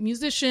a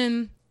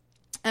musician,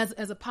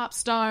 as a pop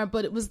star,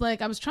 but it was like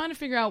I was trying to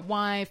figure out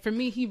why, for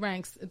me, he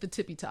ranks at the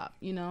tippy top,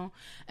 you know,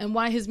 and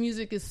why his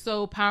music is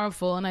so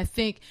powerful. And I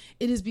think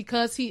it is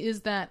because he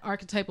is that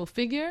archetypal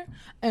figure.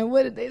 And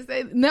what did they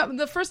say? Now,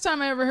 the first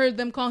time I ever heard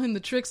them call him the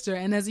trickster,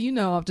 and as you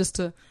know, just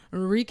to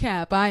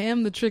recap, I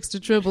am the trickster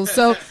Tribble.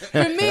 So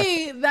for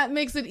me, that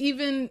makes it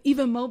even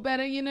more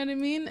better, you know what I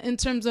mean, in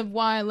terms of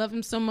why I love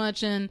him so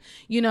much. And,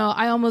 you know,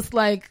 I almost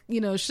like, you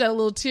know, shed a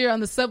little tear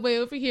on the subway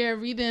over here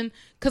reading,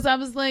 because I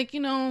was like, you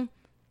know,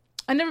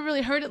 I never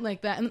really heard it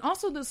like that. And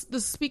also this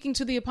speaking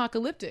to the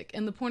apocalyptic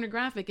and the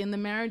pornographic and the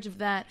marriage of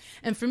that.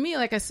 And for me,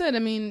 like I said, I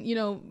mean, you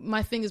know,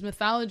 my thing is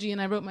mythology,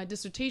 and I wrote my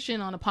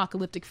dissertation on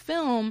apocalyptic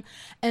film.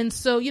 And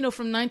so, you know,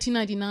 from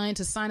 1999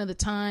 to Sign of the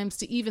Times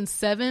to even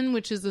Seven,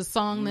 which is a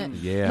song that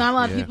not a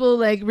lot of people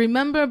like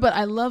remember, but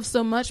I love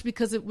so much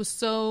because it was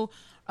so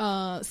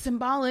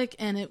symbolic,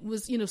 and it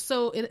was, you know,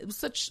 it was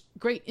such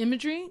great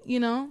imagery, you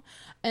know,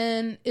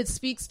 and it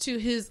speaks to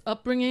his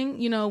upbringing,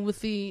 you know,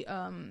 with the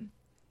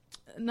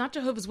not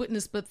Jehovah's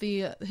Witness, but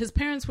his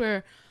parents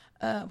were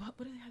how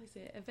do you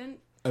say it?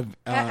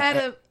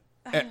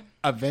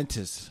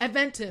 Adventist.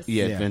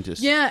 Yeah, Adventist.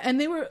 Yeah, and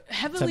they were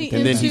heavily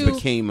and into. then he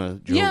became a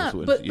Jehovah's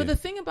Witness. But the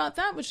thing about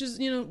that, which is,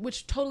 you know,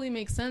 which totally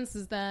makes sense,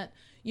 is that,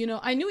 you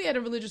know, I knew he had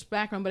a religious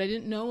background, but I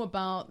didn't know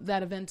about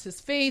that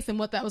Adventist faith and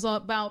what that was all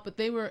about. But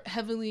they were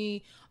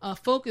heavily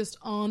focused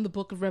on the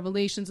Book of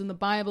Revelations in the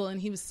Bible,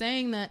 and he was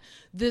saying that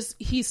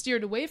he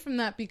steered away from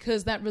that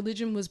because that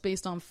religion was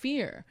based on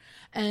fear.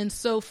 And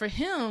so for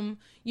him,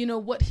 you know,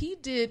 what he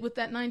did with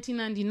that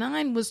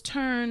 1999 was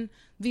turn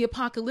the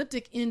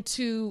apocalyptic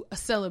into a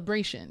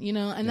celebration, you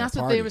know, and that's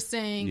what they were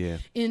saying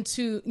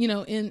into, you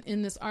know,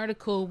 in this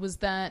article, was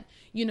that,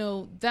 you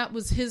know, that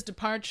was his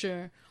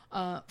departure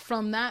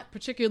from that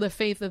particular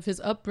faith of his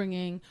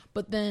upbringing,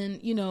 but then,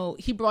 you know,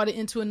 he brought it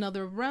into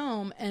another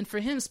realm, and for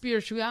him,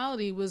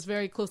 spirituality was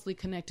very closely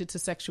connected to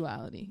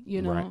sexuality,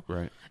 you know,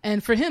 right.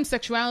 And for him,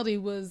 sexuality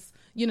was,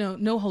 you know,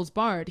 no holds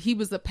barred. He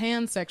was a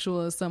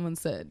pansexual, as someone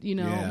said, you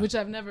know, which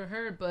I've never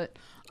heard, but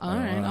all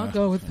right, I'll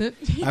go with it.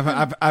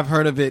 I've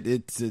heard of it.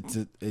 It's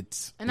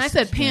and I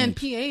said pan,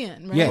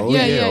 P-A-N, right?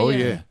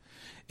 Yeah.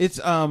 It's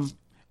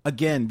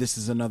again, this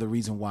is another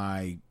reason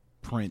why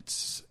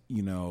Prince,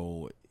 you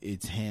know,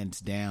 it's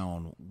hands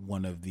down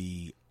one of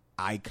the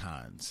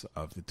icons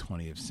of the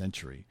 20th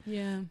century.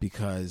 Yeah.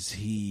 Because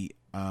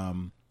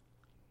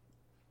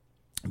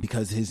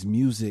because his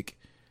music,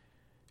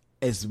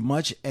 as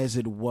much as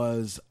it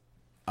was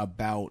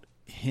about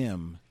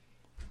him,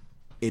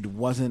 it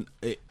wasn't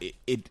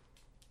it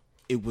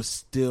was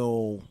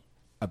still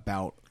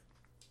about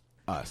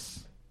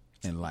us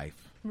in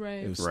life.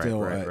 Right. It was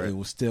still it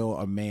was still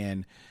a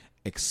man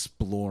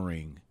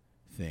exploring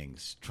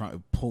things,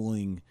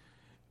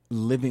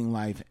 living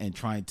life and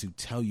trying to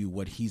tell you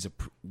what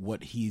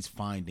he's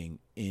finding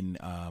in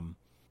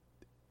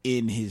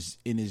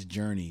his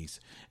journeys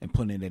and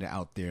putting it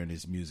out there in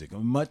his music,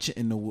 much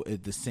in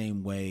the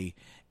same way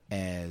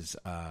as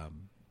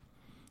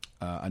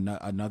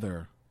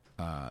another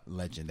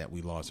legend that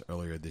we lost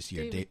earlier this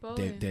year,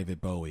 David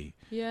Bowie.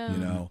 Yeah, you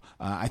know,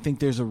 I think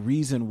there's a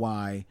reason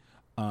why,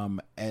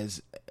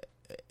 as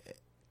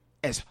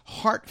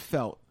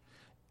heartfelt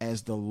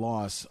as the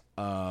loss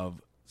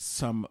of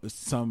some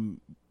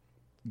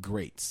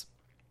greats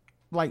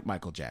like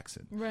Michael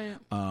Jackson, right,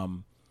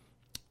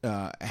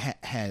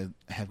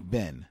 have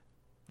been,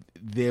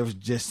 there's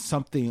just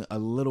something a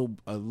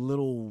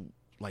little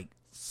like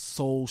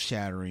soul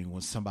shattering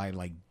when somebody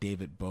like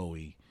David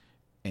Bowie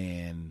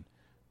and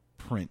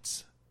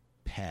Prince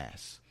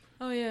pass.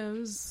 Oh yeah, it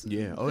was.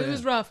 Yeah, it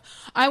was rough.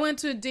 I went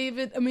to a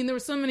David. I mean, there were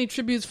so many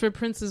tributes for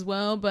Prince as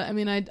well, but I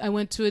mean, I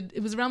went to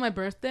it was around my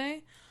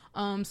birthday,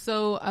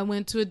 so I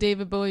went to a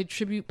David Bowie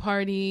tribute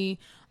party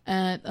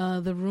at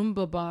the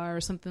Roomba bar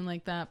or something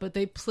like that. But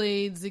they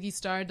played Ziggy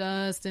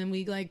Stardust, and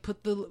we like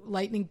put the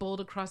lightning bolt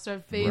across our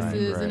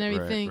faces and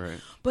everything. Right.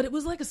 But it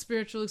was like a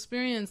spiritual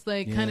experience,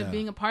 like kind of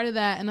being a part of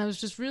that. And I was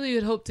just really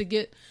had hoped to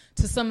get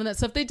to some of that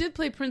stuff. They did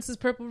play Prince's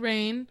Purple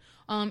Rain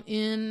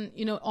in,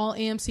 you know, all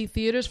AMC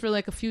theaters for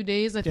like a few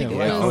days. I think it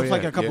was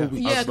like a couple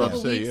weeks. Yeah, a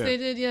couple weeks they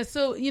did. Yeah,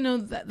 so you know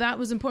that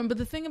was important. But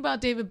the thing about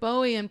David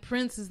Bowie and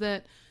Prince is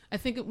that I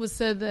think it was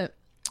said that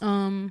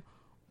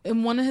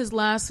in one of his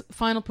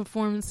final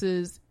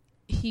performances,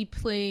 he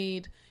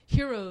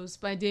Heroes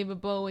by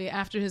David Bowie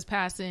after his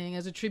passing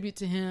as a tribute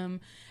to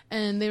him.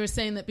 And they were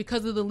saying that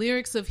because of the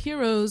lyrics of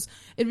Heroes,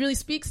 it really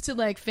speaks to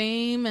like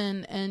fame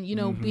and you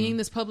know, being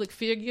this public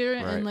figure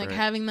and like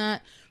having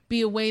that be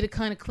a way to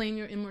kind of claim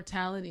your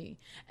immortality.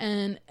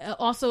 And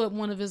also at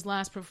one of his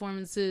last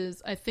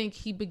performances, I think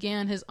he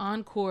began his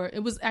encore.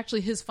 It was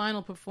actually his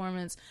final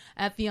performance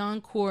at the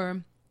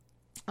encore.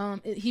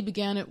 He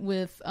began it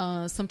with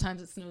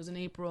Sometimes It Snows in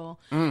April,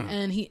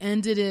 and he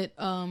ended it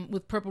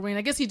with Purple Rain.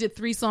 I guess he did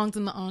 3 songs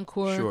in the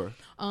encore. Sure.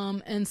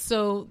 And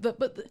so,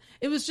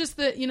 it was just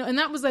that, you know, and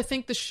that was, I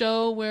think, the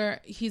show where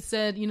he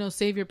said, you know,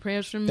 save your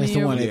prayers from That's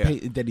me. the one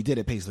that he did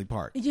at Paisley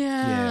Park.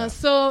 Yeah.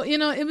 So, you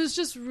know, it was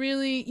just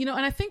really, you know,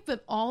 and I think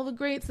that all the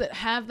greats that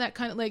have that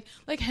kind of like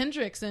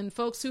Hendrix and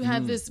folks who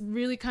had this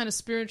really kind of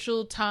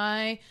spiritual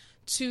tie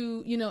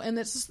to, you know, and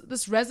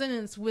this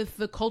resonance with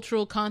the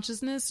cultural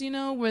consciousness, you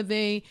know, where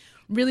they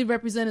really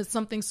represented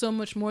something so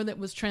much more that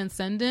was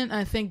transcendent.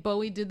 I think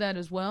Bowie did that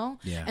as well.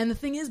 Yeah. And the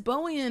thing is,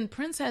 Bowie and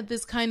Prince had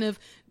this kind of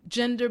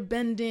gender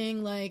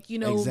bending, like, you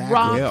know,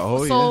 rock,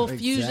 soul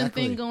fusion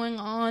thing going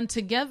on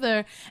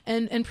together.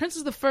 And Prince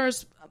was the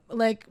first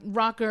like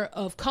rocker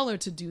of color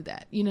to do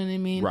that, you know what I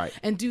mean? Right.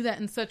 And do that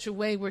in such a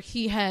way where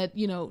he had,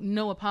 you know,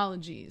 no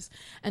apologies.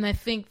 And I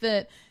think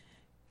that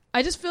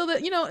I just feel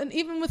that, you know, and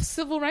even with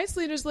civil rights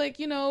leaders like,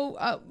 you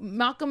know,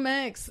 Malcolm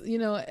X, you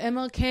know,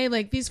 MLK,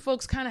 like these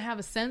folks kind of have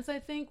a sense, I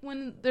think,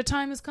 when their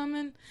time is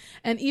coming.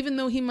 And even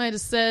though he might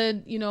have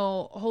said, you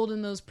know,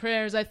 holding those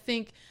prayers, I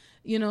think,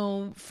 you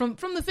know, from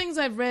the things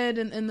I've read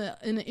in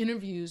the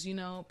interviews, you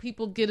know,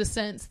 people get a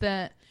sense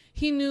that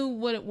he knew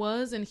what it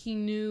was and he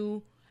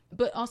knew,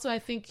 but also I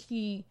think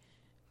he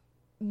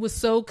was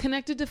so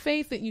connected to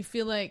faith that you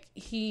feel like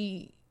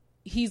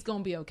he's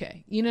gonna be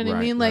okay, you know what I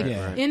mean? Like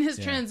in his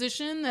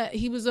transition, that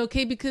he was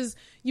okay, because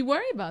you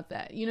worry about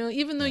that, you know,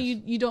 even though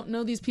you don't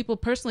know these people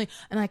personally.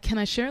 And can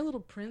I share a little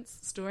Prince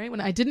story?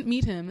 When I didn't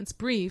meet him, it's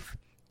brief,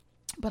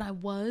 but I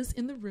was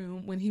in the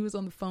room when he was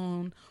on the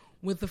phone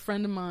with a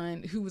friend of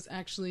mine who was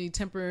actually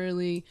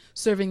temporarily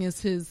serving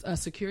as his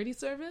security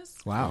service.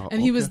 Wow.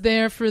 And he was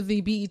there for the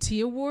BET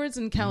Awards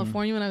in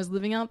California when I was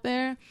living out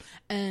there.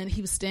 And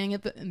he was staying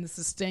at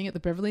the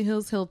Beverly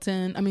Hills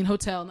Hilton. I mean,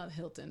 hotel, not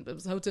Hilton, but it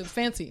was a hotel,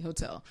 fancy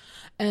hotel.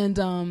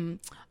 And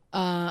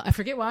I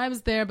forget why I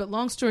was there, but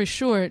long story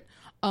short,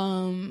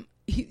 all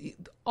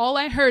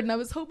I heard, and I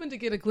was hoping to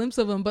get a glimpse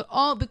of him, but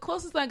the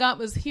closest I got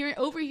was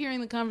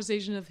overhearing the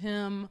conversation of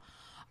him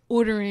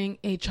ordering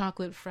a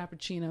chocolate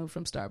frappuccino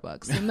from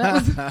Starbucks, and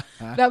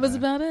that was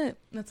about it.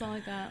 That's all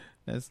I got.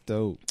 That's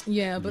dope.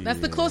 Yeah, but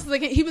that's the closest I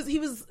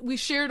can. We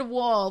shared a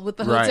wall with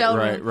the hotel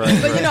room.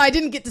 But you know, I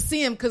didn't get to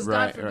see him because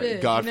God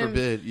forbid. God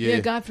forbid. Yeah,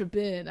 God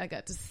forbid. I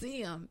got to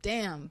see him.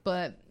 Damn.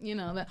 But you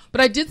know that.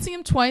 But I did see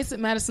him twice at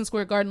Madison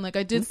Square Garden. Like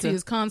I did see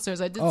his concerts.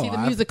 I did see the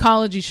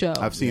musicology show.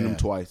 I've seen him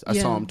twice. I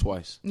saw him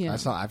twice. Yeah,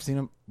 I've seen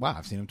him. Wow,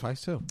 I've seen him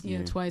twice too.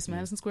 Yeah, twice.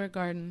 Madison Square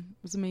Garden.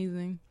 It was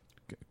amazing.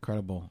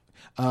 Incredible.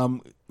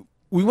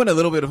 We went a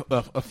little bit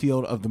of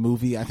afield of the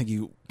movie. I think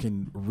you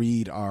can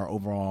read our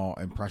overall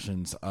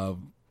impressions of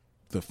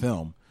the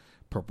film,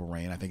 Purple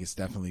Rain. I think it's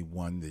definitely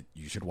one that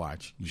you should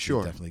watch. You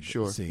should definitely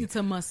see. It's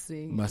a must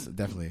see.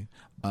 Definitely.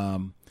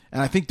 And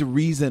I think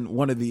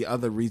one of the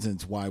other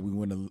reasons why we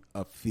went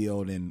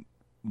afield and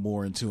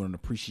more into an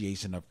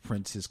appreciation of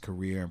Prince's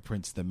career and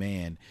Prince the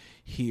man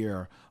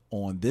here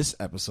on this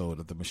episode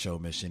of the Michaud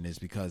Mission is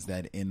because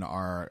that in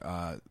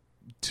our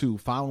 2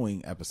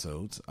 following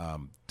episodes,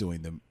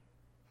 doing the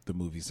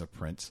movies of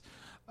Prince,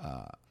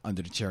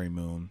 Under the Cherry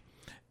Moon,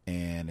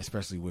 and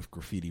especially with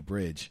Graffiti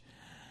Bridge,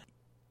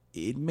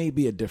 it may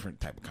be a different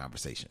type of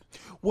conversation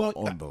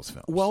on those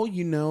films. Well,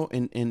 you know,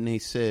 and they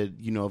said,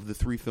 you know, of the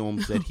 3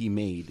 films that he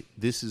made,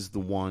 this is the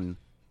one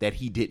that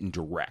he didn't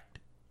direct.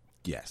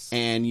 Yes.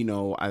 And, you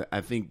know, I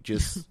think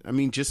just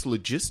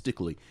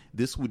logistically,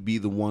 this would be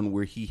the one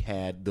where he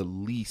had the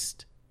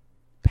least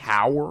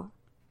power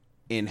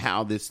in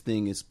how this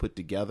thing is put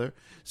together.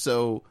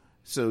 So,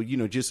 you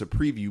know, just a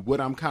preview,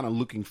 what I'm kind of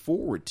looking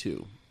forward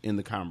to in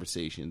the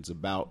conversations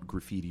about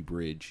Graffiti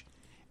Bridge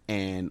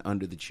and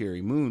Under the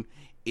Cherry Moon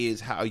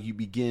is how you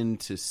begin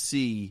to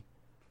see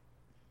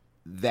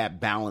that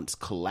balance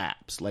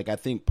collapse. Like, I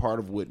think part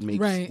of what makes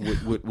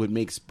what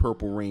makes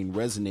Purple Rain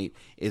resonate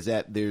is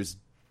that there's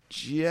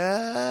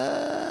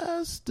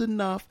just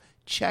enough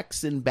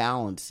checks and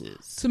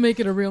balances to make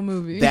it a real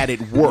movie that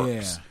it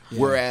works. Yeah.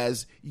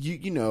 Whereas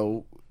you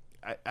know,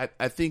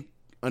 I think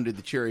Under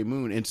the Cherry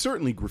Moon and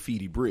certainly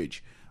Graffiti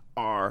Bridge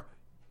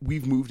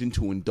we've moved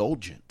into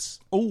indulgence.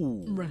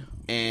 Oh, right.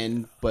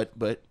 And but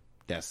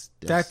that's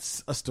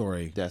a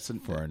story.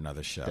 For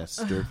another show. That's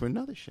a story for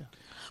another show.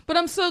 But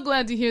I'm so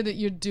glad to hear that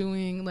you're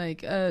doing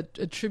like a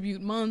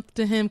tribute month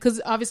to him,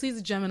 because obviously he's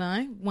a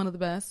Gemini, one of the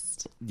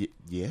best.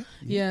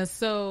 Yeah.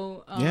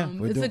 So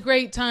it's a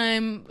great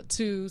time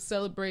to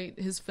celebrate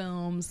his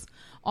films,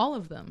 all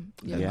of them.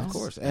 You know? Of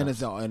course.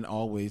 And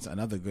always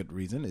another good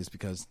reason is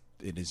because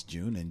it is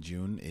June, and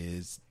June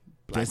is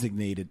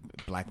designated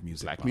Black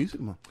Music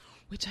Month.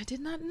 which I did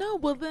not know.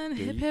 Well, then,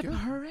 hip hip go.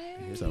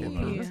 hooray! So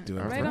let's do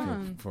it Right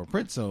on. for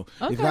Prince. So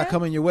Okay. if not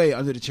coming your way,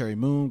 Under the Cherry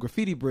Moon,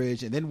 Graffiti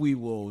Bridge, and then we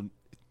will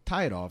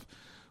tie it off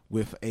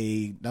with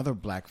another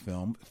black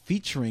film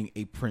featuring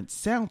a Prince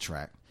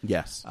soundtrack.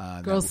 Yes.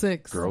 Girl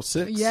Six. Girl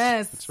Six.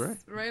 Yes, That's right.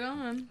 Right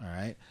on. All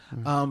right.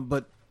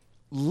 But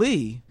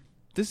Lee,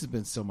 this has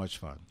been so much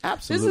fun.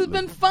 Absolutely. This has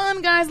been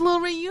fun, guys. Little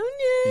reunion.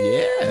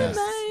 Yes.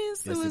 Nice.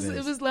 Yes,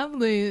 it was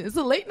lovely. It's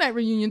a late night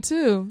reunion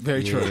too.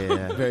 Very true.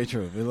 Yeah. Very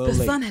true. A little The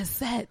late. sun has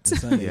set.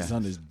 The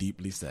sun is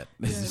deeply set.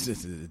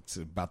 It's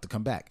about to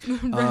come back.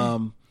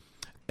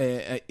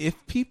 If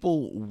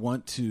people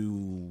want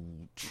to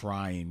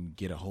try and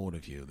get a hold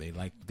of you, they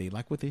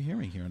like what they're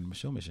hearing here on the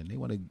Show Mission. They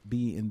want to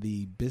be in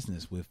the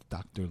business with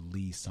Dr.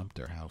 Li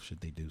Sumpter. How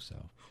should they do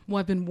so? Well,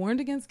 I've been warned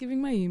against giving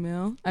my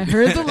email. I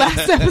heard the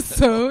last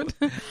episode.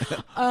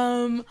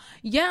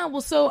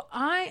 So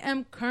I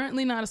am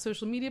currently not a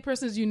social media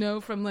person, as you know,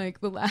 from like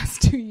the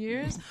last 2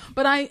 years,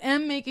 but I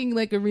am making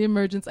like a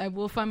reemergence. I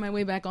will find my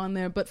way back on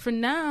there. But for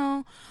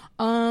now,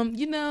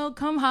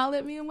 come holler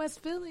at me in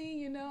West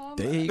Philly.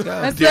 There you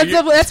go.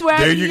 That's where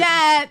I'm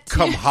at.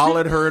 Come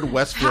holler at her in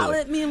West Philly. Holler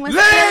at me in West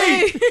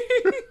Philly.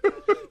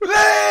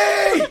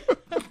 Hey!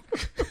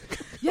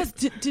 Yes,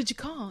 did you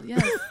call?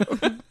 Yes.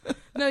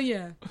 No,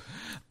 yeah.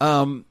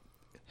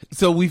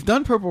 So we've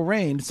done Purple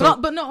Rain. So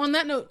But no, on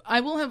that note,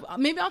 I will have,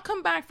 maybe I'll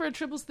come back for a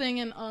Triples thing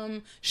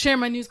and share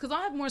my news, because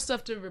I'll have more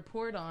stuff to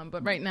report on.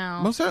 But right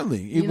now, most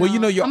certainly. you're I'm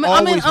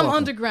always welcome.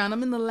 underground.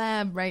 I'm in the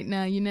lab right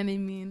now. You know what I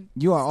mean?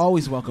 You are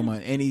always welcome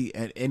at any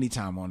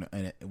time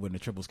when the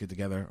Triples get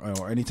together,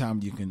 or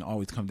anytime you can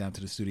always come down to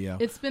the studio.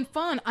 It's been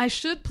fun. I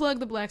should plug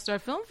the Black Star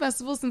Film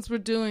Festival since we're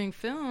doing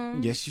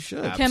film. Yes, you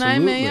should. Can I?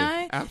 May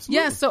I? Absolutely.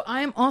 Yes. So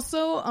I am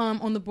also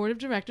on the board of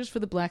directors for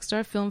the Black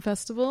Star Film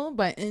Festival.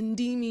 By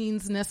indie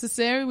means necessary.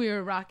 We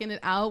are rocking it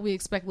out. We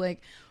expect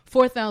like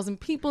 4,000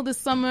 people this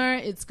summer.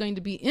 It's going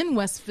to be in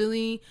West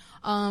Philly,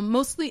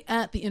 mostly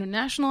at the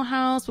International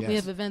House, but we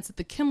Yes. have events at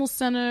the Kimmel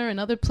Center and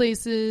other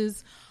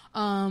places.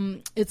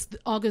 It's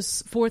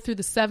August 4th through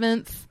the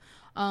 7th.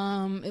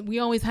 We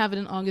always have it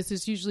in August.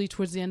 It's usually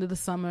towards the end of the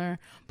summer,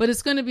 but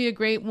it's going to be a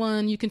great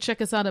one. You can check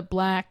us out at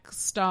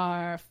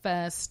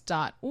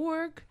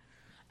blackstarfest.org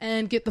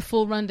and get the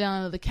full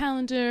rundown of the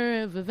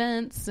calendar of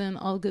events and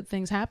all good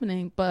things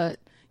happening. But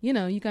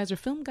you guys are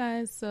film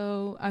guys,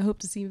 so I hope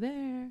to see you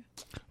there.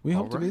 We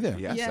hope to be there.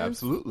 Yes, Yes.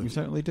 absolutely. We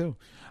certainly do.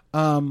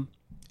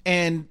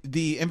 And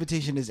the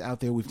invitation is out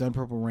there. We've done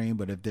Purple Rain,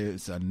 but if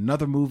there's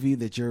another movie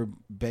that you're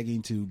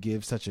begging to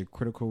give such a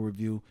critical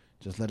review,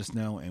 just let us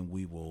know, and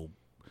we will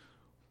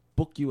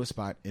book you a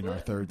spot in our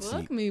third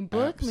seat. Book me.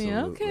 Absolutely.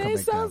 Okay, Come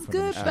back sounds down for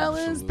good, them. fellas.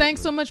 Absolutely.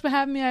 Thanks so much for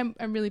having me. I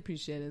really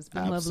appreciate it. It's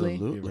been lovely.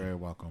 Absolutely. You're very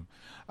welcome.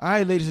 All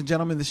right, ladies and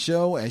gentlemen, the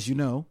show, as you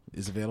know,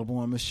 is available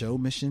on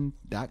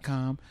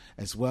theshowmission.com,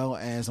 as well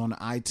as on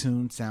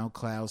iTunes,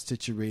 SoundCloud,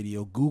 Stitcher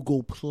Radio,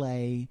 Google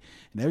Play,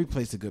 and every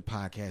place a good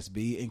podcast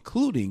be,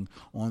 including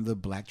on the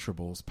Black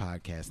Tribbles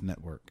Podcast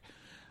Network.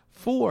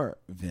 For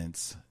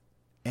Vince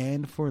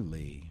and for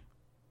Lee,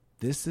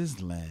 this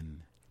is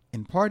Len.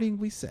 In parting,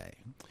 we say,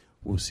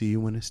 We'll see you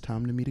when it's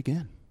time to meet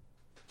again.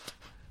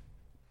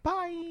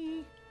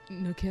 bye.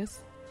 No kiss?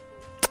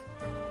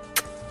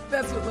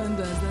 That's what Len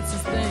does. That's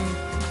his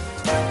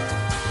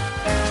thing.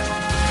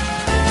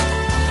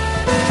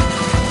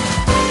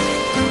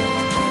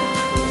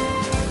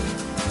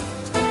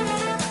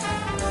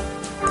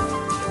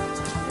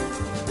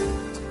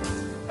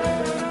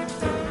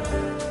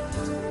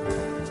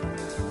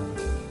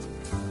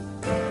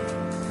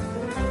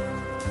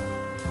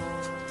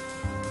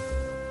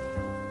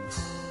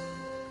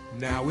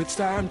 Now it's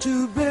time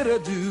to bid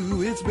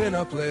adieu. It's been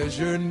a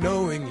pleasure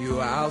knowing you.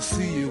 I'll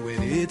see you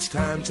when it's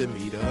time to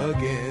meet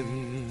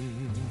again.